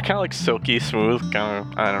 They're kind of like silky smooth, kind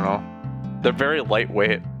of, I don't know. They're very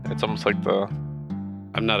lightweight. It's almost like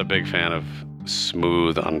I'm not a big fan of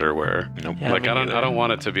smooth underwear. Nope. Yeah, Like me I don't neither.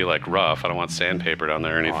 want it to be like rough. I don't want sandpaper down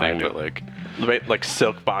there or anything. do. But like like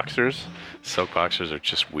silk boxers. silk boxers are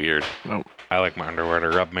just weird. I like my underwear to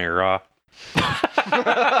rub me raw.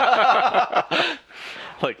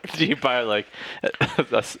 Like, do you buy like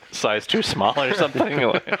a size too small or something?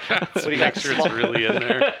 Like, What do you got? Make sure it's really in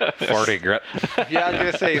there. 40 grit. Yeah, I was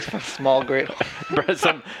going to say small grade.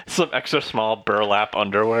 some extra small burlap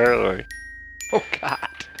underwear, like Oh, God.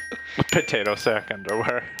 potato sack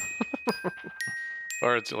underwear.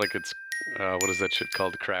 Or it's like what is that shit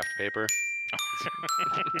called? Craft paper.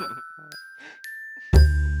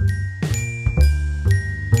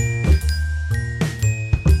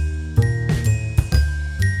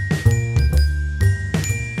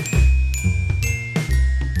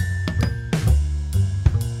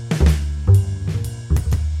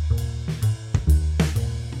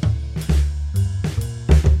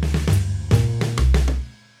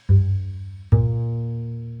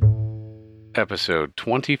 Episode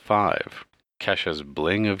 25, Kesha's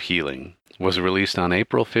Bling of Healing, was released on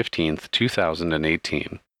April 15th,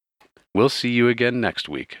 2018. We'll see you again next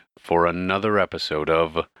week for another episode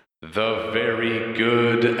of The Very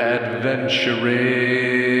Good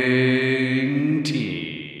Adventuring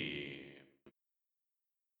Team.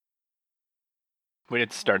 We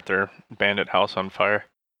did start their bandit house on fire.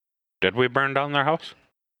 Did we burn down their house?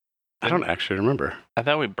 I don't actually remember. I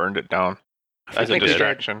thought we burned it down as a think we did.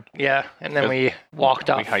 distraction. Yeah, and then we walked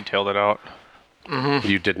We off. hightailed it out. Mm-hmm.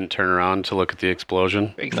 You didn't turn around to look at the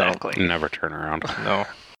explosion? Exactly. Never turn around. No.